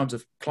well, in terms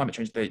of climate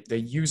change, they're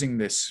using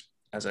this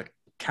as a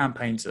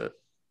campaign to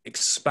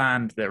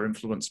expand their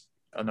influence.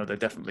 I know they're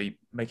definitely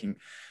making...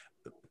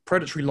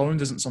 Predatory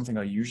loans isn't something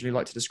I usually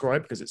like to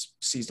describe, because it's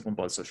seized upon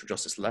by the social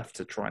justice left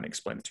to try and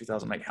explain the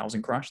 2008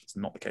 housing crash. That's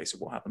not the case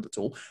of what happened at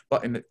all.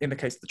 But in the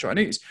case of the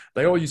Chinese,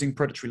 they are using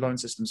predatory loan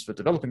systems for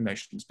developing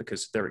nations,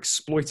 because they're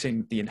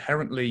exploiting the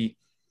inherently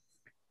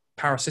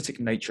parasitic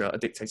nature a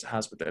dictator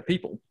has with their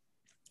people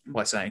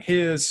by saying,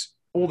 here's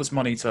all this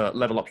money to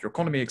level up your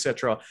economy,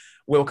 etc.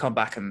 We'll come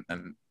back and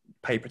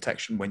pay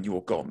protection when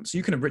you're gone. So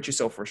you can enrich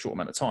yourself for a short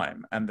amount of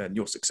time, and then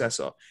your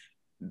successor,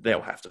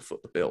 they'll have to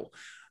foot the bill.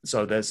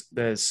 So there's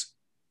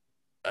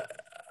a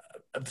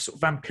sort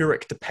of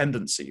vampiric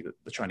dependency that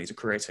the Chinese are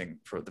creating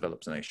for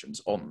developed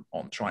nations on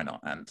China.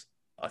 And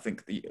I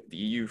think the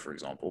EU, for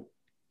example,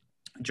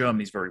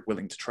 Germany's very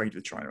willing to trade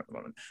with China at the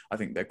moment. I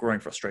think their growing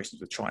frustrations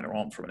with China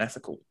aren't from an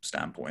ethical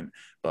standpoint,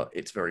 but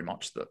it's very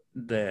much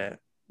that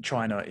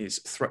China is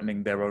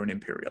threatening their own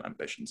imperial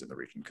ambitions in the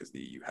region, because the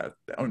EU have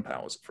their own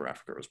powers for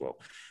Africa as well.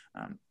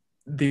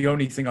 The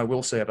only thing I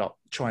will say about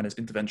China's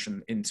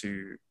intervention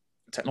into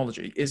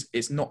technology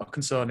is not a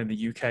concern in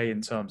the UK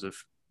in terms of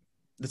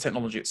the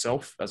technology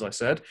itself, as I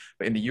said,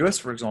 but in the US,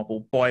 for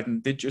example,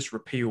 Biden did just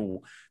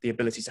repeal the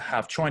ability to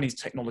have Chinese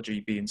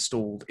technology be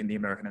installed in the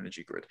American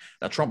energy grid.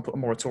 Now, Trump put a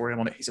moratorium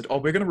on it. He said,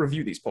 we're going to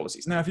review these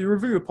policies. Now, if you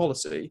review a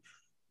policy,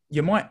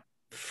 you might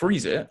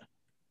freeze it,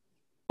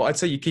 but I'd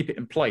say you keep it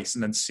in place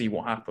and then see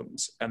what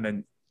happens. And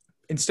then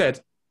instead,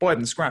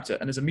 Biden scrapped it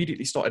and has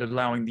immediately started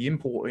allowing the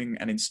importing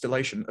and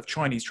installation of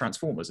Chinese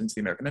transformers into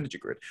the American energy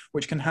grid,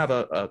 which can have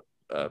a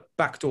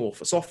backdoor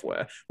for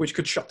software, which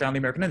could shut down the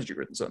American energy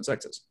grid in certain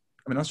sectors.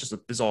 I mean, that's just a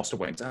disaster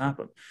waiting to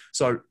happen.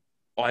 So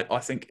I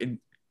think,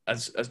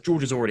 as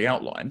George has already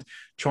outlined,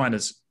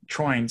 China's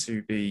trying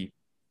to be...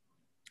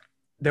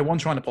 Their one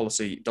China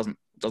policy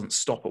doesn't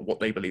stop at what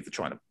they believe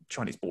the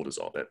Chinese borders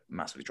are. They're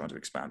massively trying to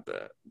expand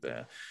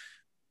their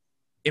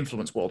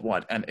influence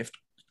worldwide. And if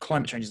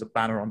climate change is the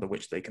banner under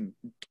which they can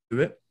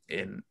do it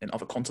in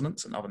other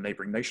continents and other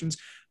neighboring nations,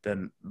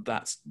 then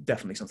that's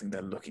definitely something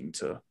they're looking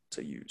to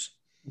use.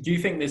 Do you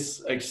think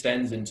this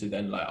extends into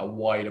then like a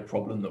wider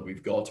problem that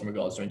we've got in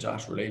regards to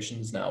international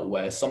relations now,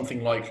 where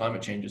something like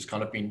climate change has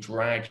kind of been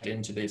dragged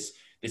into this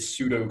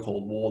pseudo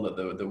Cold War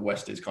that the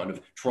West is kind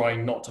of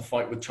trying not to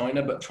fight with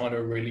China, but China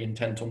are really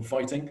intent on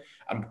fighting.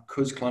 And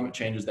because climate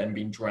change has then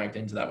been dragged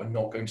into that, we're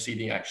not going to see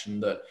the action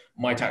that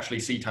might actually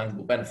see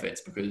tangible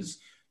benefits, because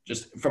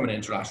just from an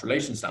international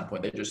relations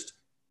standpoint, they just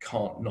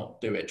can't not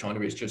do it. China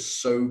is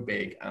just so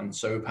big and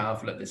so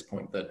powerful at this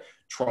point that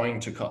trying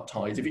to cut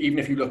ties, even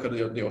if you look at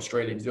the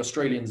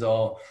Australians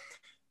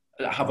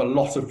have a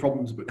lot of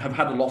problems, have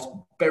had a lot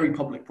of very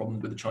public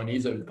problems with the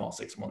Chinese over the past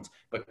 6 months,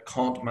 but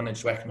can't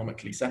manage to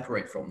economically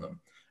separate from them.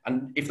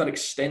 And if that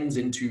extends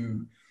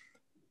into,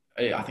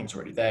 I think it's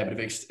already there, but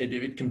if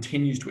it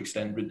continues to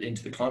extend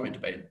into the climate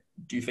debate,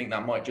 do you think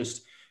that might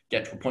just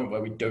get to a point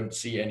where we don't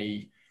see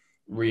any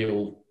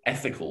real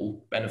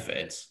ethical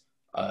benefits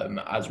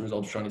as a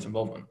result of Chinese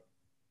involvement?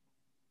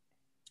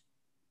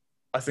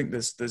 I think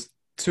there's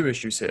two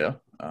issues here.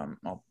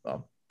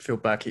 I'll feel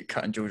bad keep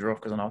cutting Georgia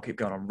off because I'll keep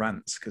going on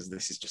rants because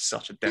this is just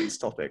such a dense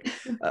topic.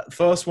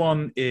 First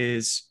one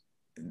is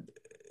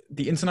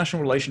the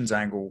international relations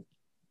angle.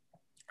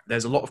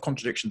 There's a lot of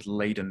contradictions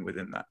laden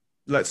within that.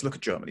 Let's look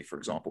at Germany, for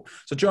example.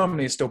 So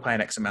Germany is still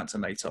paying X amount to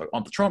NATO.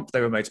 Under Trump, they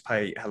were made to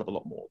pay a hell of a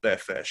lot more, their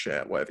fair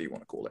share, whatever you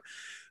want to call it.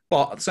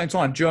 But at the same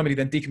time, Germany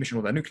then decommissioned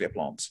all their nuclear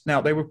plants. Now,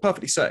 they were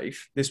perfectly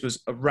safe. This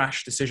was a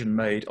rash decision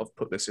made. I've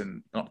put this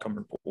in an upcoming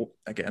report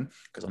again,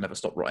 because I'll never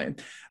stop writing.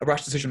 A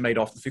rash decision made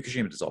after the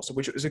Fukushima disaster,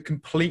 which was a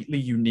completely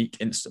unique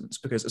instance,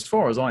 because as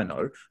far as I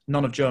know,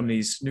 none of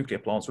Germany's nuclear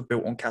plants were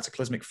built on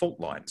cataclysmic fault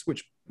lines,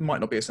 which might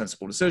not be a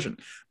sensible decision.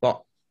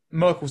 But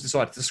Merkel's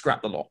decided to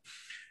scrap the lot.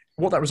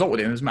 What that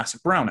resulted in is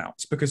massive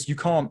brownouts, because you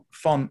can't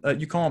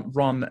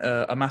run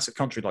a massive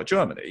country like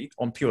Germany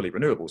on purely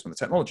renewables when the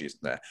technology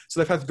isn't there. So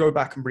they've had to go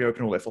back and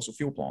reopen all their fossil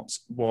fuel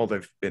plants while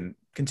they've been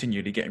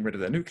continually getting rid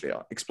of their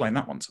nuclear. Explain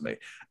that one to me.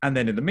 And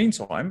then in the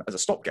meantime, as a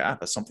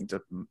stopgap, as something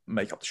to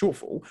make up the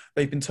shortfall,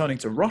 they've been turning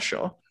to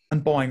Russia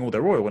and buying all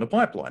their oil in a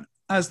pipeline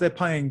as they're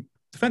paying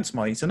defense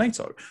money to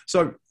NATO.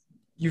 So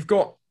you've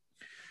got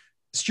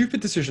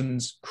stupid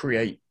decisions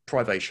create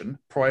privation.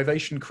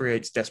 Privation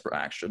creates desperate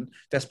action.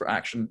 Desperate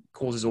action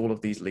causes all of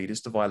these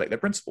leaders to violate their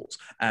principles.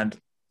 And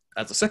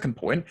as a second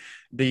point,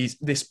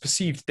 this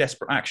perceived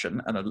desperate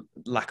action and a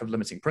lack of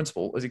limiting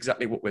principle is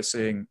exactly what we're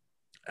seeing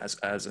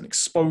as an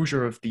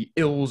exposure of the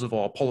ills of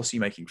our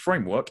policy-making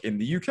framework in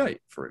the UK,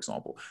 for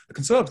example. The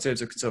Conservatives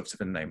are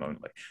conservative in name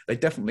only. They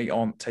definitely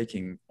aren't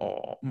taking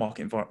our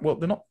market environment. Well,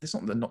 they're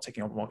not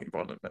taking our market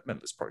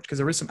environmentalist approach, because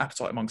there is some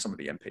appetite among some of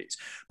the MPs,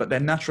 but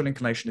their natural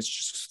inclination is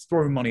just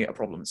throw money at a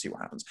problem and see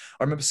what happens.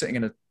 I remember sitting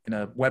in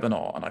a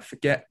webinar, and I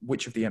forget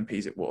which of the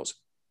MPs it was,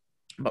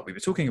 but we were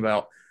talking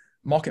about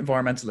market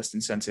environmentalist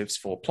incentives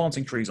for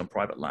planting trees on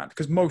private land,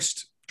 because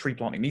most tree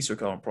planting needs to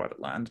occur on private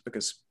land,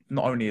 because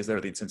not only is there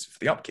the incentive for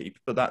the upkeep,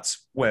 but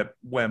that's where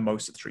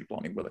most of the tree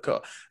planting will occur.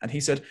 And he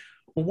said,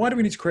 well, why do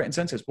we need to create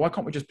incentives? Why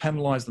can't we just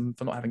penalize them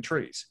for not having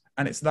trees?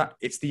 And it's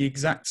the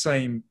exact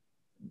same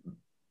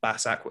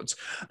backwards,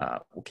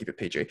 we'll keep it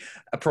PG,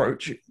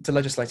 approach to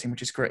legislating,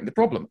 which is creating the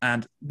problem.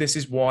 And this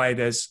is why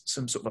there's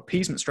some sort of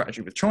appeasement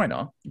strategy with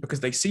China, because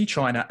they see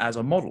China as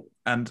a model.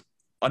 And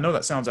I know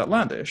that sounds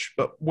outlandish,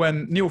 but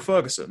when Neil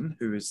Ferguson,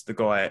 who is the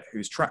guy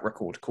whose track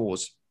record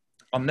caused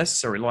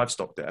unnecessary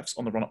livestock deaths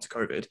on the run up to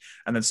COVID,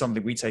 and then suddenly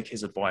we take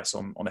his advice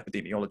on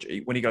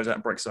epidemiology, when he goes out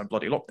and breaks his own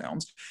bloody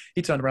lockdowns,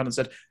 he turned around and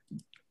said,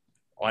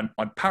 I'm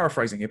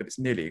paraphrasing here, but it's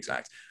nearly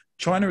exact.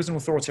 China is an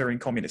authoritarian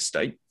communist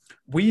state.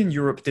 We in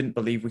Europe didn't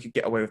believe we could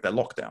get away with their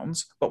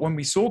lockdowns, but when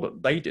we saw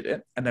that they did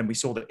it, and then we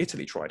saw that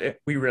Italy tried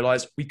it, we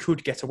realized we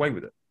could get away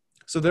with it.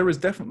 So there is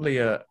definitely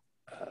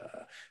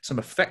some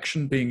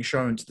affection being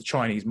shown to the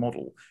Chinese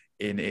model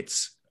in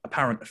its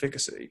apparent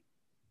efficacy,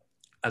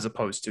 as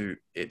opposed to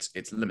its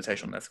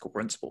limitation on ethical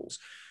principles,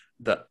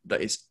 that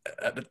is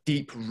at the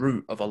deep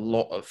root of a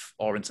lot of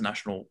our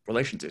international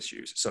relations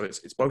issues. So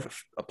it's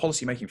both a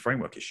policy-making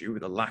framework issue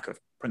with a lack of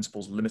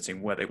principles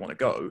limiting where they want to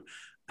go,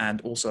 and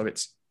also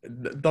it's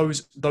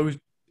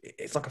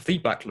like a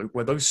feedback loop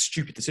where those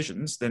stupid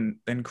decisions then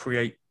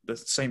create the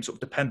same sort of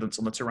dependence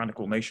on the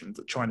tyrannical nations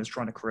that China's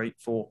trying to create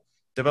for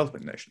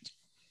developing nations.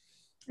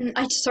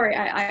 I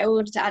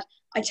wanted to add,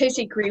 I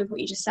totally agree with what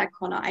you just said,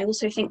 Connor. I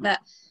also think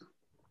that,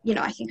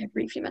 I think I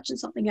briefly mentioned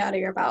something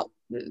earlier about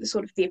the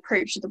sort of the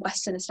approach of the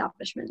Western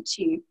establishment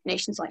to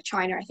nations like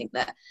China. I think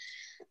that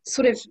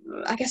sort of,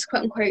 I guess,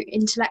 quote unquote,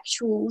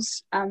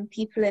 intellectuals,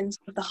 people in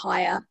sort of the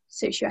higher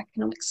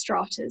socioeconomic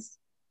stratas,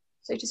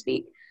 so to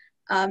speak,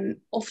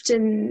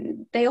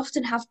 often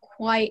have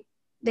quite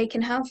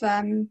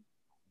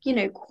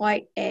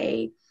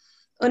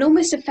an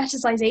almost a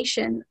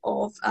fetishization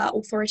of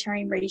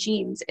authoritarian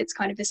regimes. It's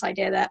kind of this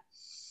idea that,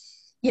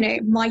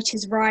 might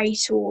is right,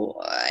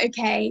 or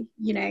okay,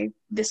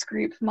 this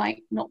group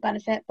might not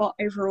benefit, but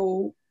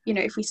overall,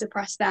 if we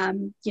suppress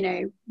them,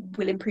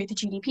 we'll improve the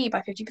GDP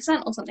by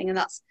 50% or something, and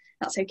that's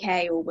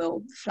okay, or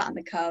we'll flatten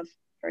the curve,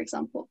 for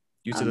example.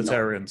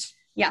 Utilitarians.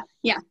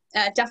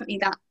 Definitely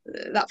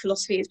that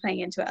philosophy is playing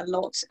into it a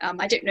lot.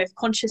 I don't know if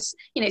conscious,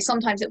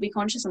 sometimes it'll be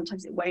conscious,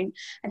 sometimes it won't.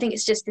 I think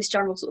it's just this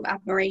general sort of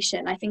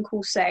admiration. I think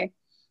also,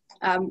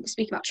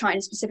 speaking about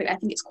China specifically, I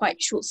think it's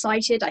quite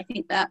short-sighted. I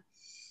think that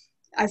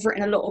I've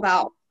written a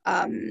lot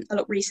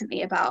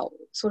recently about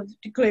sort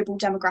of global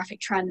demographic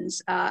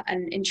trends,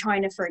 and in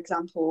China, for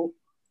example,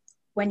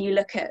 when you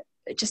look at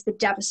just the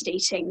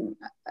devastating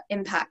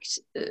impact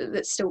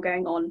that's still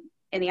going on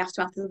in the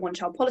aftermath of the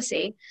one-child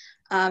policy,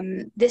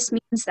 this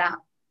means that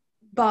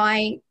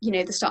by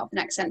the start of the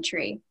next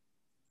century,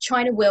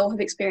 China will have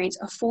experienced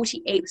a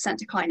 48%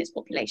 decline in its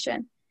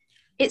population.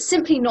 It's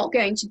simply not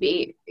going to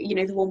be,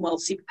 the one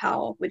world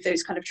superpower with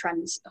those kind of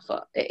trends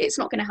afoot. It's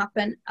not going to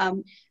happen.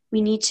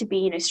 We need to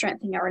be,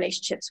 strengthening our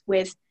relationships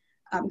with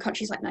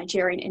countries like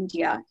Nigeria and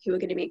India, who are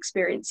going to be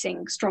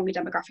experiencing stronger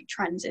demographic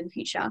trends in the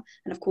future.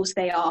 And of course,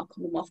 they are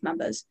Commonwealth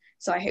members.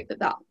 So I hope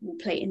that will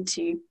play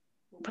into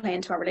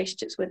our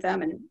relationships with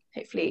them, and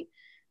hopefully,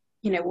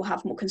 we'll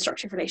have more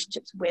constructive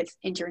relationships with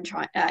India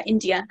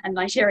and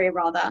Nigeria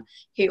rather,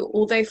 who,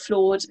 although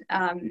flawed,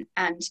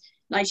 and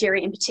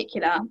Nigeria in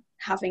particular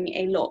having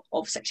a lot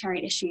of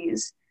sectarian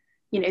issues,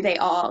 they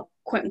are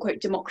quote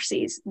unquote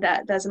democracies.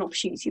 There's an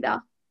opportunity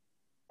there.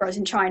 Whereas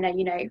in China,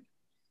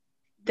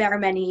 there are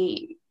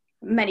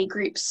many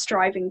groups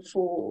striving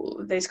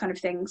for those kind of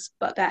things,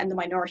 but they're in the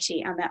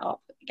minority and they're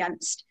up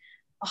against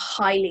a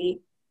highly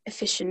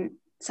efficient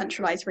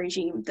centralized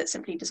regime that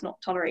simply does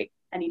not tolerate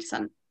any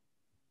dissent.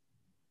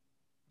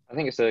 I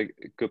think it's a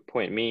good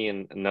point. Me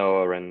and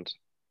Noah and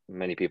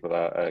many people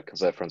at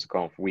Conservative Friends of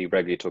Conf, we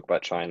regularly talk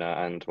about China,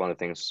 and one of the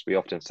things we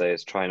often say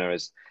is China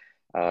is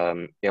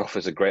it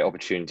offers a great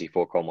opportunity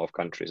for Commonwealth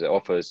countries. It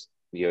offers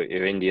your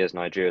India's,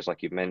 Nigeria's,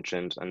 like you've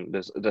mentioned, and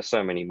there's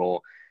so many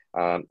more,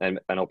 and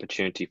an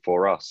opportunity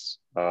for us.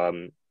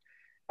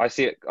 I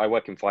see it. I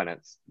work in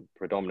finance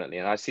predominantly,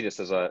 and I see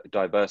this as a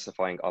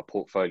diversifying our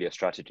portfolio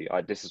strategy.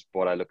 This is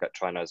what I look at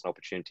China as an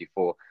opportunity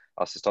for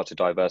us to start to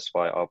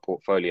diversify our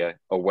portfolio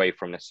away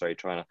from necessarily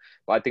China.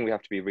 But I think we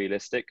have to be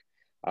realistic.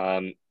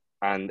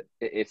 And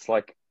it's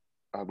like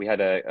we had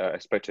I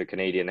spoke to a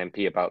Canadian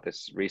MP about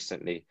this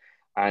recently,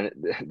 and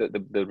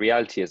the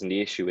reality is, and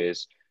the issue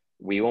is,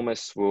 we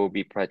almost will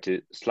be prepared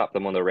to slap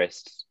them on the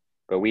wrists,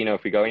 but we know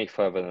if we go any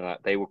further than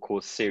that, they will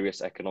cause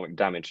serious economic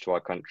damage to our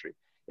country.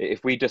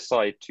 If we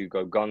decide to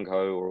go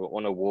gung-ho or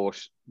on a war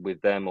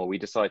with them, or we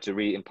decide to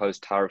reimpose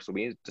tariffs, or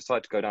we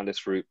decide to go down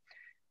this route,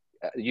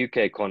 the UK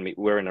economy,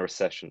 we're in a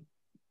recession.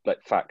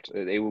 Like fact,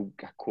 it will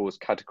cause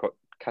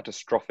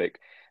catastrophic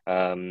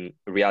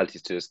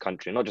realities to this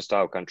country, not just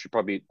our country,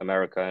 probably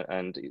America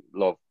and a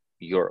lot of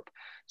Europe.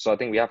 So I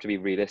think we have to be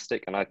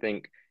realistic. And I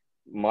think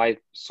my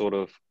sort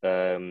of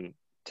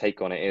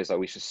take on it is that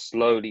we should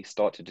slowly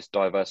start to just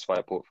diversify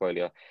our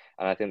portfolio.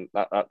 And I think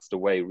that's the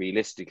way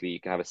realistically you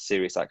can have a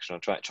serious action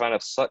on trying to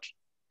have such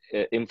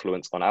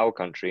influence on our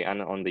country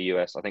and on the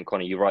US. I think,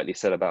 Connie, you rightly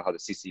said about how the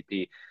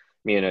CCP,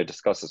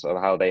 discusses of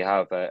how they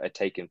have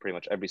taken pretty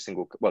much every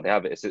single, well, they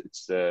have it,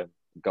 it's a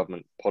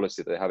government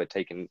policy that they have it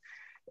taken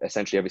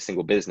essentially every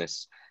single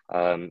business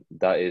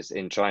that is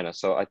in China.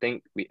 So I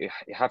think we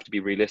have to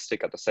be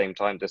realistic at the same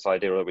time. This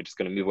idea that we're just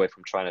going to move away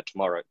from China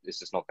tomorrow,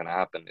 this is not going to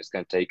happen. It's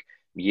going to take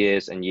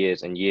years and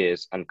years and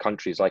years. And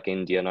countries like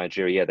India,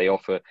 Nigeria, they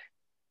offer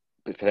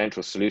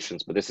potential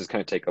solutions, but this is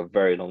going to take a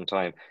very long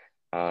time.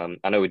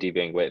 I know we're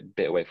deviating a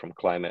bit away from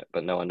climate,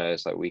 but no one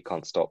knows that we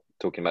can't stop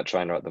talking about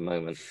China at the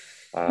moment.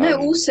 No,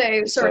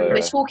 also, sorry,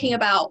 we're talking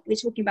about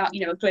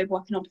a global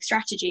economic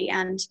strategy,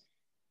 and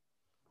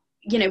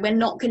we're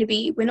not going to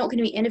be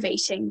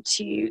innovating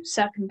to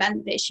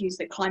circumvent the issues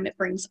that climate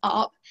brings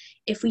up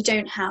if we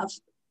don't have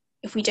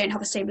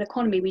a stable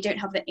economy. We don't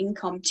have the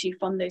income to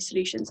fund those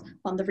solutions,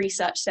 fund the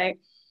research. So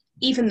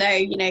even though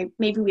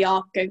maybe we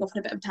are going off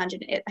on a bit of a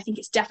tangent, I think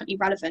it's definitely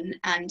relevant.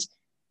 And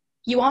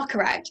you are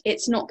correct,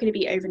 it's not going to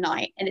be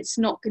overnight, and it's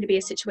not going to be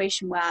a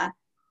situation where,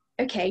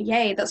 okay,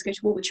 yay, let's go to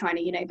war with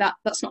China.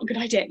 That's not a good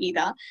idea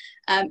either.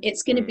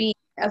 It's going to be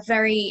a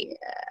very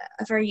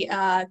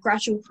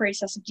gradual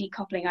process of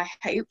decoupling, I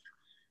hope.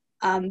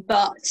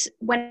 But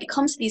when it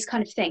comes to these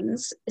kind of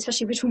things,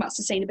 especially if we're talking about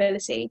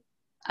sustainability,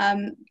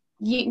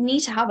 you need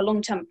to have a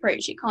long-term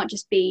approach. It can't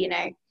just be,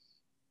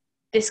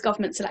 this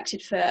government's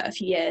elected for a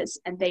few years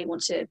and they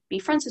want to be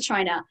friends with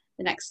China.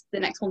 The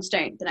next ones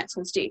don't. The next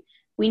ones do.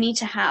 We need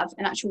to have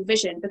an actual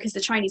vision, because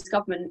the Chinese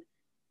government,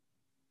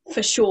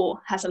 for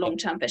sure, has a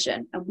long-term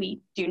vision, and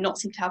we do not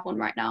seem to have one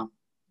right now.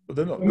 But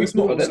they're not. It's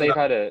not. But they've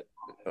had a.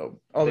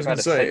 I was going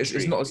to say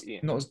it's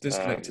not as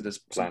disconnected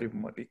as some people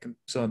might be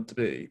concerned to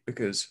be,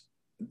 because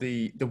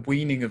the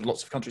weaning of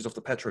lots of countries off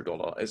the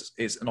petrodollar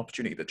is an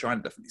opportunity that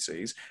China definitely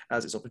sees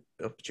as its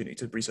opportunity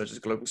to research as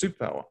a global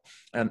superpower,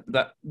 and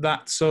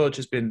that surge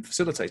has been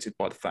facilitated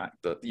by the fact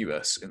that the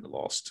US in the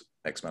last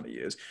X amount of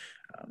years,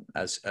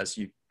 as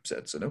you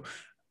said, Sunil,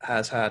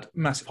 has had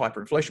massive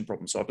hyperinflation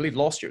problems. So I believe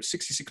last year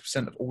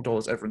 66% of all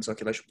dollars ever in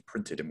circulation were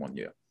printed in 1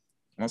 year.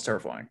 And that's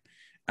terrifying,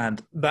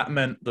 and that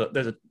meant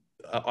that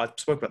I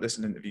spoke about this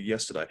in an interview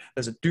yesterday.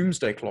 There's a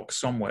doomsday clock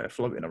somewhere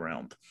floating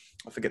around.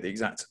 I forget the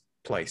exact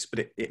place,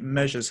 but it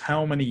measures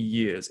how many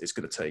years it's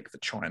going to take for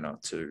China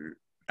to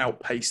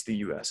outpace the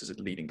US as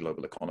a leading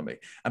global economy.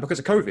 And because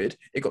of COVID,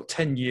 it got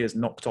 10 years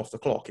knocked off the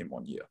clock in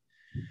 1 year.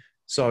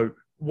 So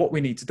what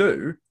we need to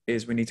do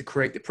is we need to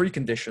create the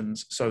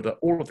preconditions so that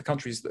all of the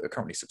countries that are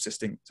currently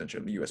subsisting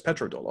essentially on the US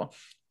petrodollar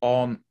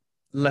aren't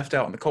left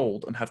out in the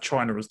cold and have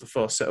China as the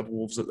first set of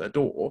wolves at their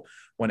door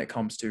when it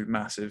comes to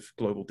massive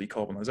global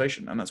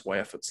decarbonisation. And that's why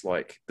efforts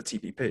like the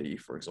TPP,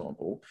 for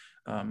example,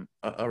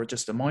 are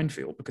just a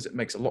minefield, because it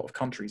makes a lot of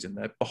countries in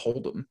there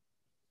beholden,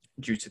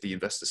 due to the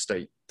investor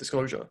state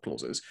disclosure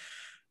clauses,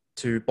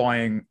 to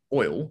buying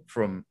oil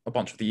from a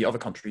bunch of the other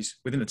countries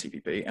within the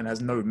TPP, and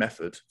has no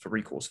method for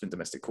recourse in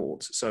domestic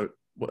courts. So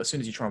as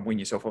soon as you try and wean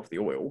yourself off the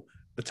oil,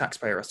 the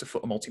taxpayer has to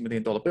foot a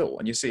multi-million-dollar bill.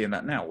 And you're seeing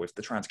that now with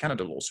the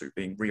Trans-Canada lawsuit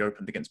being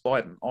reopened against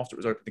Biden after it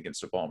was opened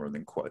against Obama and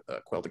then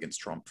quelled against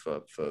Trump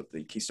for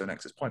the Keystone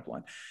XS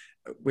pipeline.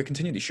 We're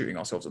continually shooting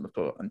ourselves in the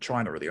foot, and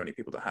China are the only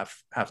people that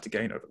have to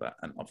gain over that.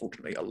 And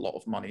unfortunately, a lot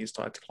of money is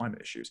tied to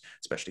climate issues,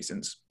 especially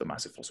since the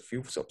massive fossil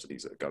fuel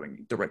subsidies are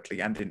going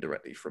directly and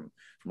indirectly from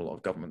a lot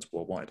of governments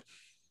worldwide.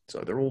 So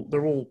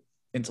they're all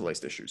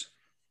interlaced issues.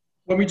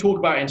 When we talk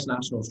about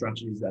international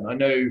strategies, then I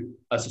know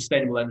a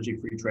sustainable energy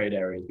free trade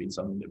area has been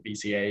something that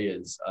BCA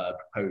has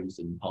proposed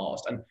in the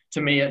past, and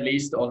to me, at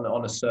least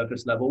on a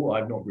surface level,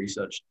 I've not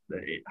researched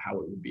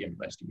how it would be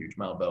implemented a huge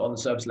amount, but on the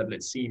surface level,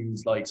 it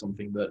seems like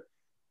something that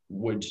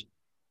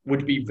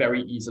would be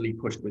very easily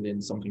pushed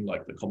within something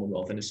like the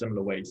Commonwealth, in a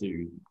similar way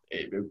to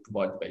it would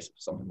provide the basis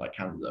for something like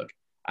Canada.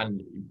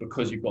 And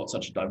because you've got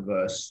such a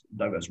diverse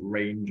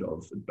range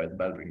of both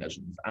developing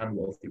nations and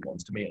wealthy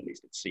ones, to me at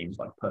least, it seems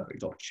like a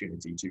perfect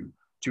opportunity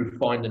to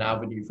find an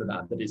avenue for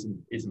that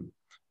isn't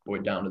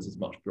boiled down as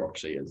much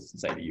bureaucracy as,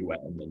 say, the UN,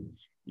 and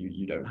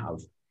you don't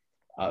have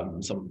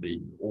some of the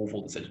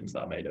awful decisions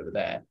that are made over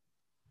there.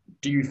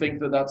 Do you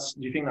think that's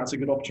a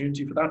good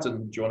opportunity for that?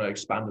 And do you want to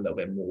expand a little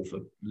bit more for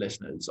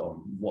listeners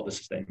on what the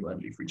sustainable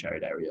energy free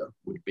trade area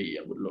would be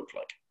and would look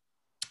like?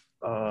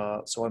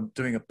 So I'm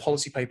doing a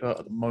policy paper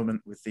at the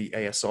moment with the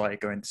ASI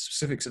going into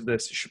specifics of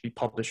this. It should be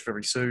published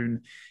very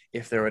soon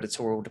if their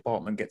editorial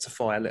department gets a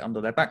file lit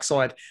under their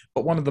backside.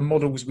 But one of the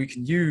models we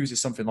can use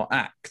is something like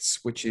ACTS,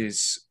 which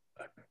is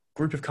a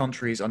group of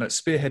countries. I know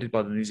it's spearheaded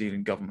by the New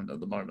Zealand government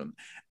at the moment,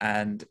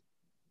 and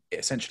it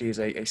essentially is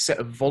a set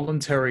of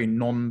voluntary,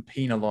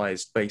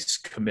 non-penalised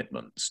based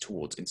commitments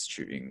towards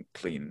instituting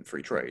clean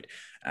free trade.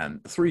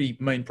 And the three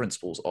main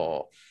principles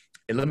are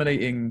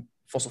eliminating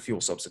fossil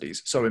fuel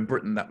subsidies. So in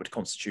Britain, that would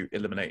constitute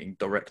eliminating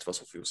direct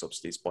fossil fuel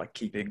subsidies by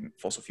keeping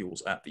fossil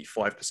fuels at the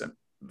 5%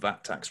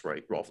 VAT tax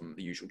rate rather than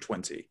the usual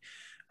 20.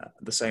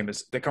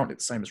 They're currently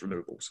the same as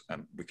renewables,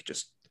 and we could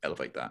just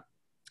elevate that.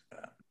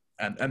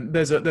 And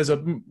there's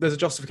a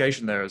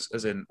justification there,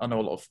 as in, I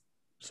know a lot of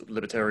sort of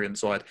libertarian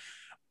side.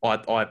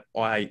 I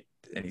hate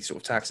any sort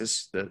of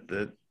taxes.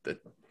 The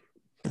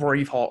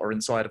Bravehearter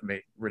inside of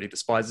me really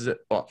despises it.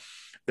 But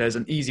there's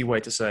an easy way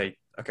to say,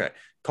 okay,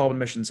 carbon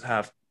emissions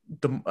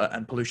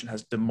and pollution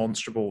has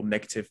demonstrable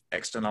negative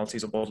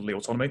externalities of bodily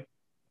autonomy.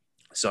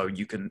 So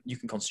you can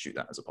constitute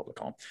that as a public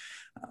harm,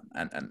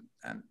 and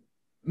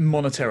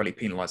monetarily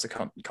penalise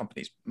the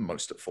companies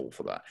most at fault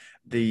for that.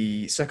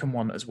 The second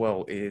one as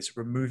well is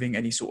removing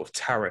any sort of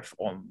tariff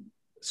on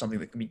something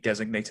that can be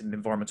designated an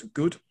environmental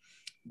good.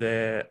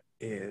 There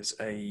is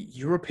a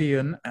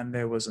European and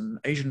there was an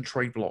Asian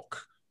trade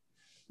bloc.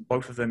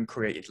 Both of them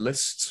created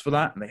lists for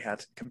that, and they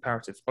had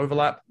comparative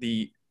overlap.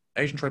 The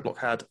Asian trade bloc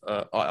had,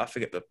 I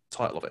forget the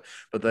title of it,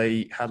 but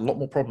they had a lot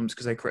more problems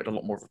because they created a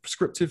lot more of a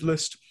prescriptive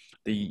list.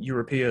 The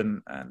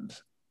European and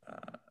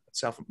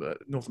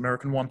North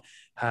American one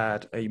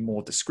had a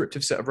more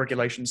descriptive set of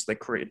regulations. They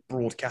created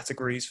broad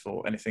categories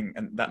for anything,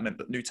 and that meant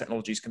that new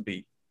technologies can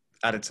be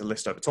added to the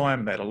list over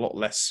time. They had a lot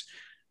less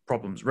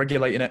problems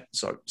regulating it,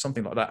 so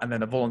something like that. And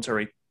then a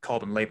voluntary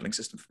carbon labeling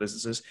system for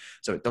businesses,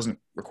 so it doesn't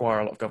require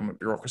a lot of government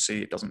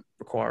bureaucracy. It doesn't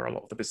require a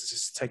lot of the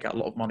businesses to take out a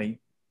lot of money.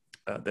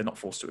 They're not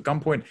forced to at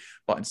gunpoint,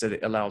 but instead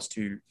it allows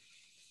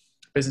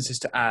businesses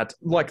to add,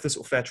 like the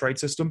sort of fair trade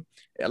system,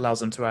 it allows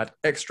them to add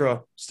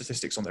extra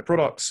statistics on their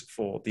products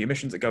for the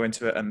emissions that go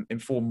into it and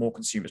inform more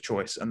consumer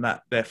choice. And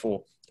that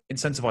therefore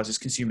incentivizes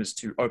consumers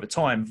to, over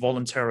time,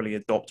 voluntarily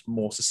adopt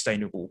more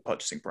sustainable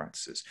purchasing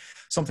practices.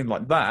 Something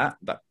like that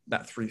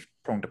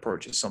three-pronged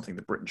approach is something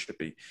that Britain should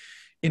be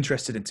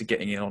interested into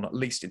getting in on, at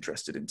least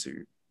interested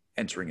into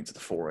entering into the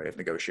foray of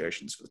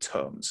negotiations for the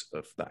terms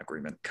of that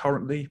agreement.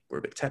 Currently, we're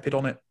a bit tepid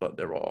on it, but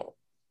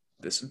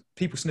there's some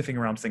people sniffing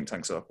around think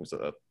tank circles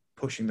that are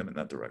pushing them in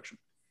that direction.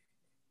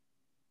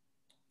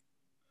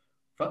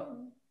 But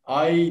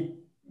I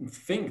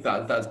think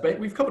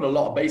we've covered a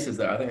lot of bases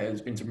there. I think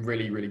there's been some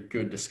really, really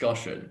good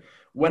discussion.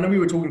 When we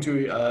were talking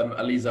to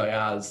Aliza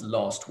Ayaz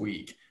last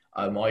week,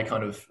 I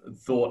kind of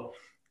thought,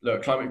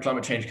 look,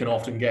 climate change can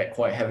often get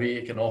quite heavy.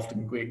 It can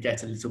often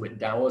get a little bit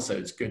dour. So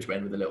it's good to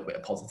end with a little bit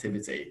of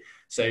positivity.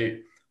 So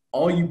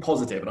are you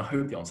positive? And I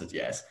hope the answer is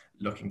yes,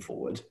 looking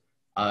forward.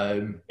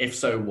 If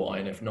so, why?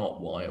 And if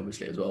not, why,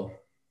 obviously, as well.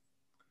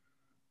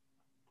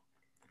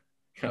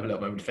 Have a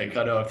little moment to think.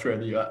 I know I've thrown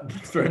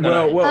thrown that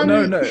at Well,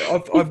 you. no.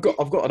 I've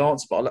got an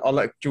answer, but I'll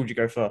let Georgie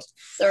go first.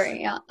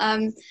 Sorry, yeah. I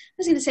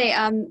was going to say,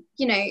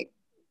 you know,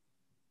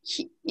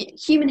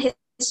 human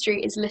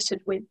history is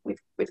littered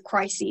with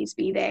crises,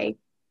 be they,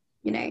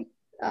 you know,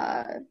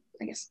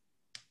 I guess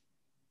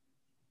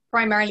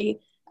primarily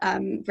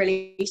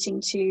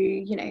relating to,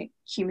 you know,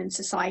 human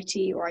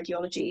society or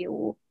ideology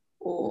or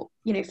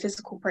you know,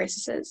 physical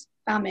processes,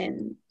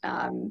 famine,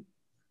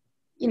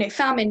 you know,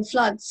 famine,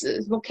 floods,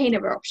 volcano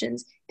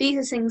eruptions. These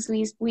are things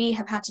we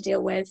have had to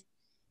deal with,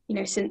 you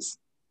know, since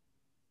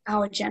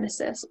our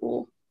Genesis,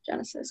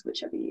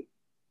 whichever you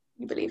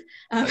believe.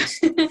 And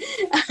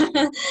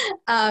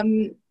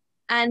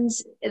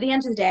at the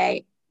end of the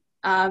day,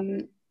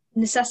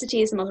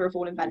 necessity is the mother of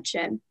all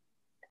invention.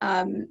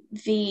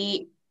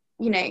 The,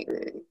 you know,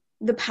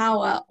 the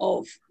power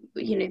of,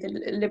 you know, the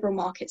liberal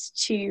markets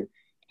to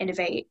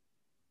innovate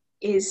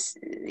is,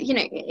 you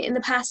know, in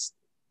the past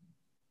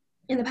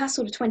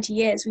sort of 20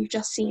 years, we've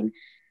just seen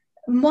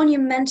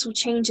monumental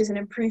changes and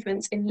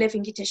improvements in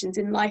living conditions,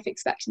 in life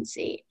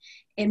expectancy,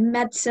 in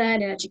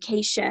medicine, in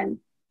education,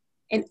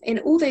 in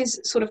all those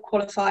sort of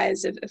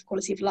qualifiers of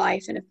quality of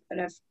life and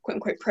of quote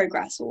unquote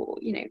progress or,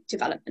 you know,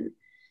 development.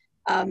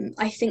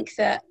 I think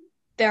that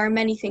there are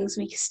many things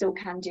we still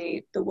can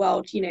do. The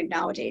world, you know,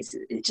 nowadays,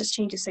 it just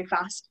changes so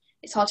fast.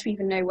 It's hard to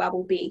even know where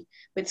we'll be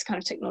with this kind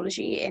of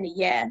technology in a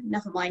year,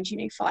 never mind, you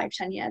know, 5,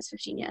 10 years,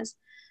 15 years.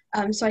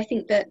 So I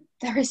think that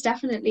there is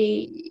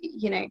definitely,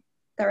 you know,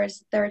 there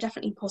are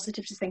definitely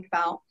positives to think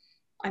about.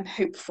 I'm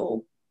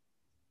hopeful.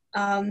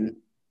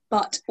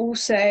 But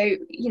also,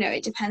 you know,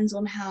 it depends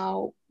on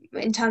how,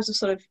 in terms of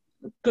sort of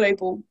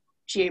global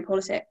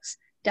geopolitics,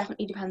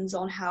 definitely depends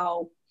on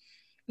how,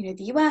 you know,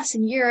 the US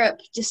and Europe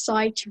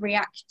decide to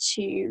react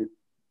to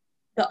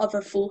the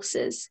other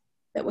forces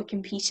that we're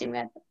competing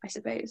with, I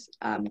suppose,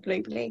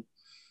 globally.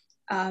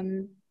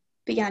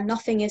 But yeah,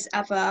 nothing's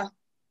ever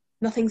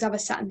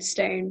set in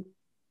stone.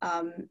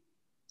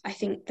 I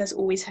think there's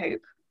always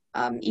hope.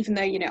 Even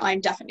though, you know,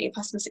 I'm definitely a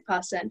pessimistic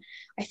person,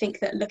 I think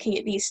that looking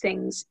at these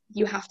things,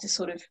 you have to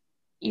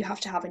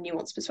have a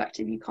nuanced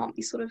perspective. You can't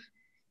be sort of,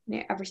 you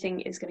know,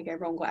 everything is going to go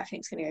wrong or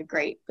everything's going to go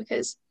great,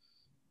 because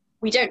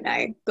we don't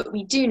know, but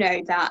we do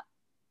know that,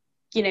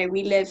 you know,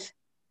 we live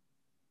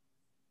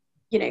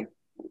in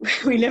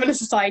a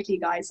society,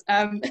 guys.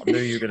 I knew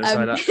you were going to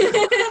say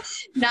that.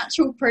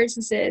 Natural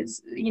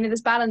processes, you know,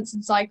 there's balance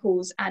and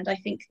cycles, and I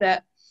think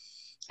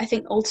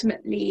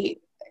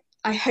ultimately,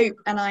 I hope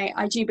and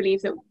I do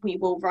believe that we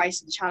will rise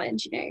to the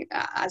challenge, you know,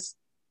 as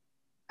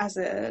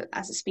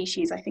a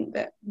species. I think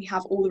that we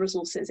have all the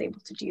resources able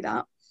to do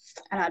that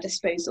at our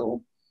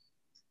disposal.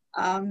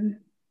 But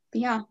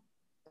yeah,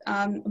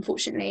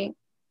 unfortunately,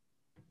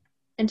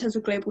 in terms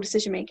of global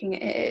decision making,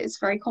 it is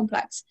very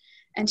complex,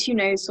 and who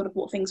knows sort of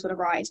what things will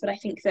arise. But I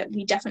think that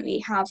we definitely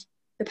have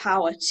the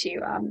power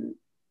to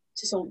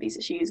solve these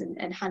issues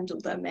and handle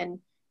them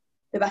in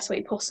the best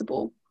way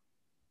possible.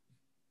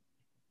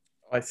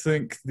 I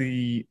think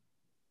the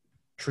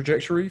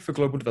trajectory for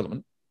global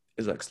development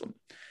is excellent.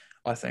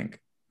 I think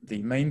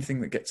the main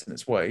thing that gets in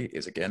its way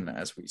is, again,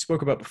 as we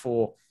spoke about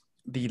before,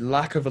 the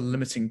lack of a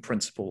limiting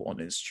principle on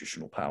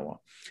institutional power.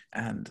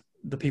 And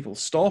the people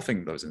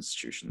staffing those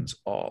institutions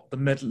are the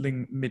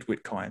meddling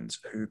midwit kinds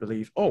who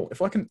believe, oh,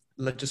 if I can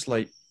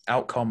legislate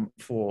outcome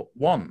for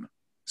one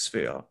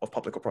sphere of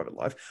public or private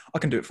life, I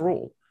can do it for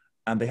all.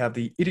 And they have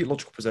the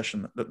ideological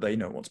possession that they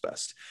know what's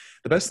best.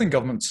 The best thing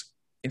governments,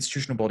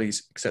 institutional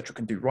bodies, etc.,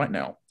 can do right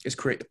now is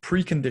create the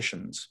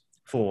preconditions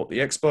for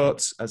the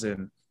experts, as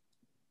in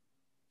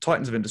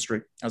titans of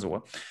industry, as it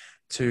were,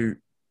 to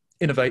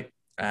innovate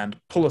and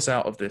pull us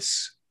out of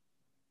this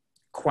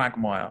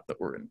quagmire that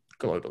we're in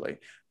globally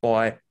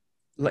by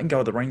letting go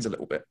of the reins a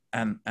little bit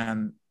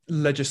and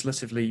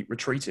legislatively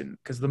retreating.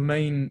 Because the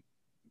main,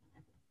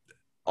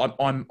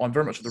 I'm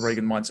very much of the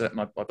Reagan mindset, and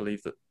I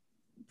believe that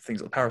things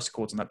like the Paris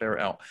Accords and that bear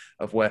it out,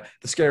 of where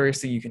the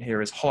scariest thing you can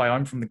hear is, hi,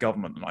 I'm from the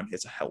government and I'm here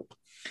to help.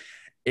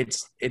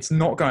 It's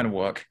not going to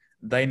work.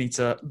 They need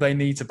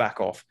to back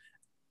off.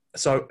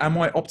 So am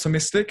I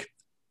optimistic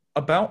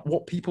about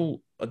what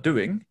people are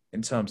doing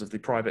in terms of the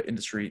private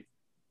industry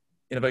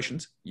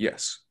innovations?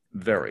 Yes,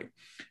 very.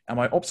 Am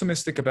I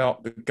optimistic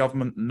about the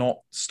government not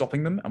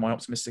stopping them? Am I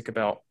optimistic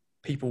about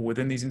people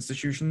within these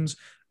institutions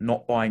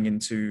not buying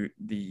into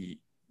the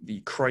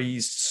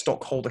crazed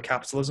stockholder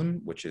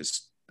capitalism, which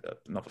is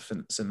another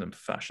synonym for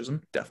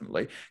fascism,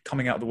 definitely,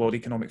 coming out of the World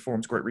Economic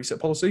Forum's Great Reset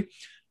policy?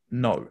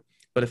 No.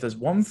 But if there's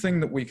one thing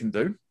that we can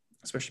do,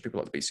 especially people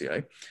like the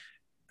BCA,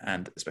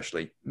 and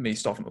especially me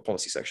staffing the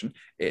policy section,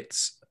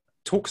 it's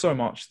talk so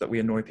much that we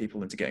annoy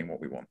people into getting what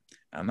we want.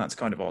 And that's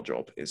kind of our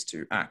job, is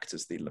to act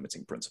as the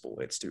limiting principle.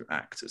 It's to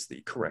act as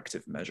the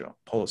corrective measure,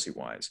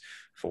 policy-wise,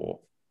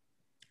 for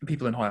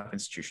people in higher up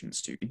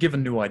institutions to be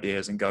given new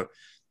ideas and go,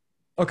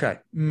 okay,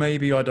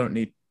 maybe I don't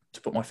need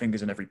to put my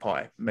fingers in every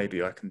pie.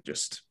 Maybe I can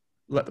just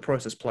let the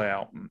process play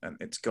out and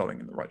it's going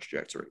in the right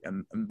trajectory.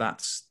 And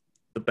that's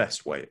the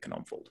best way it can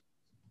unfold.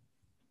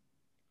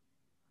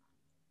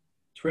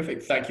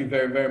 Terrific. Thank you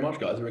very, very much,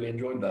 guys. I really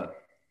enjoyed that.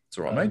 It's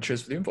all right, mate.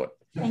 Cheers for the invite.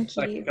 Thank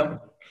Thank you you. for coming.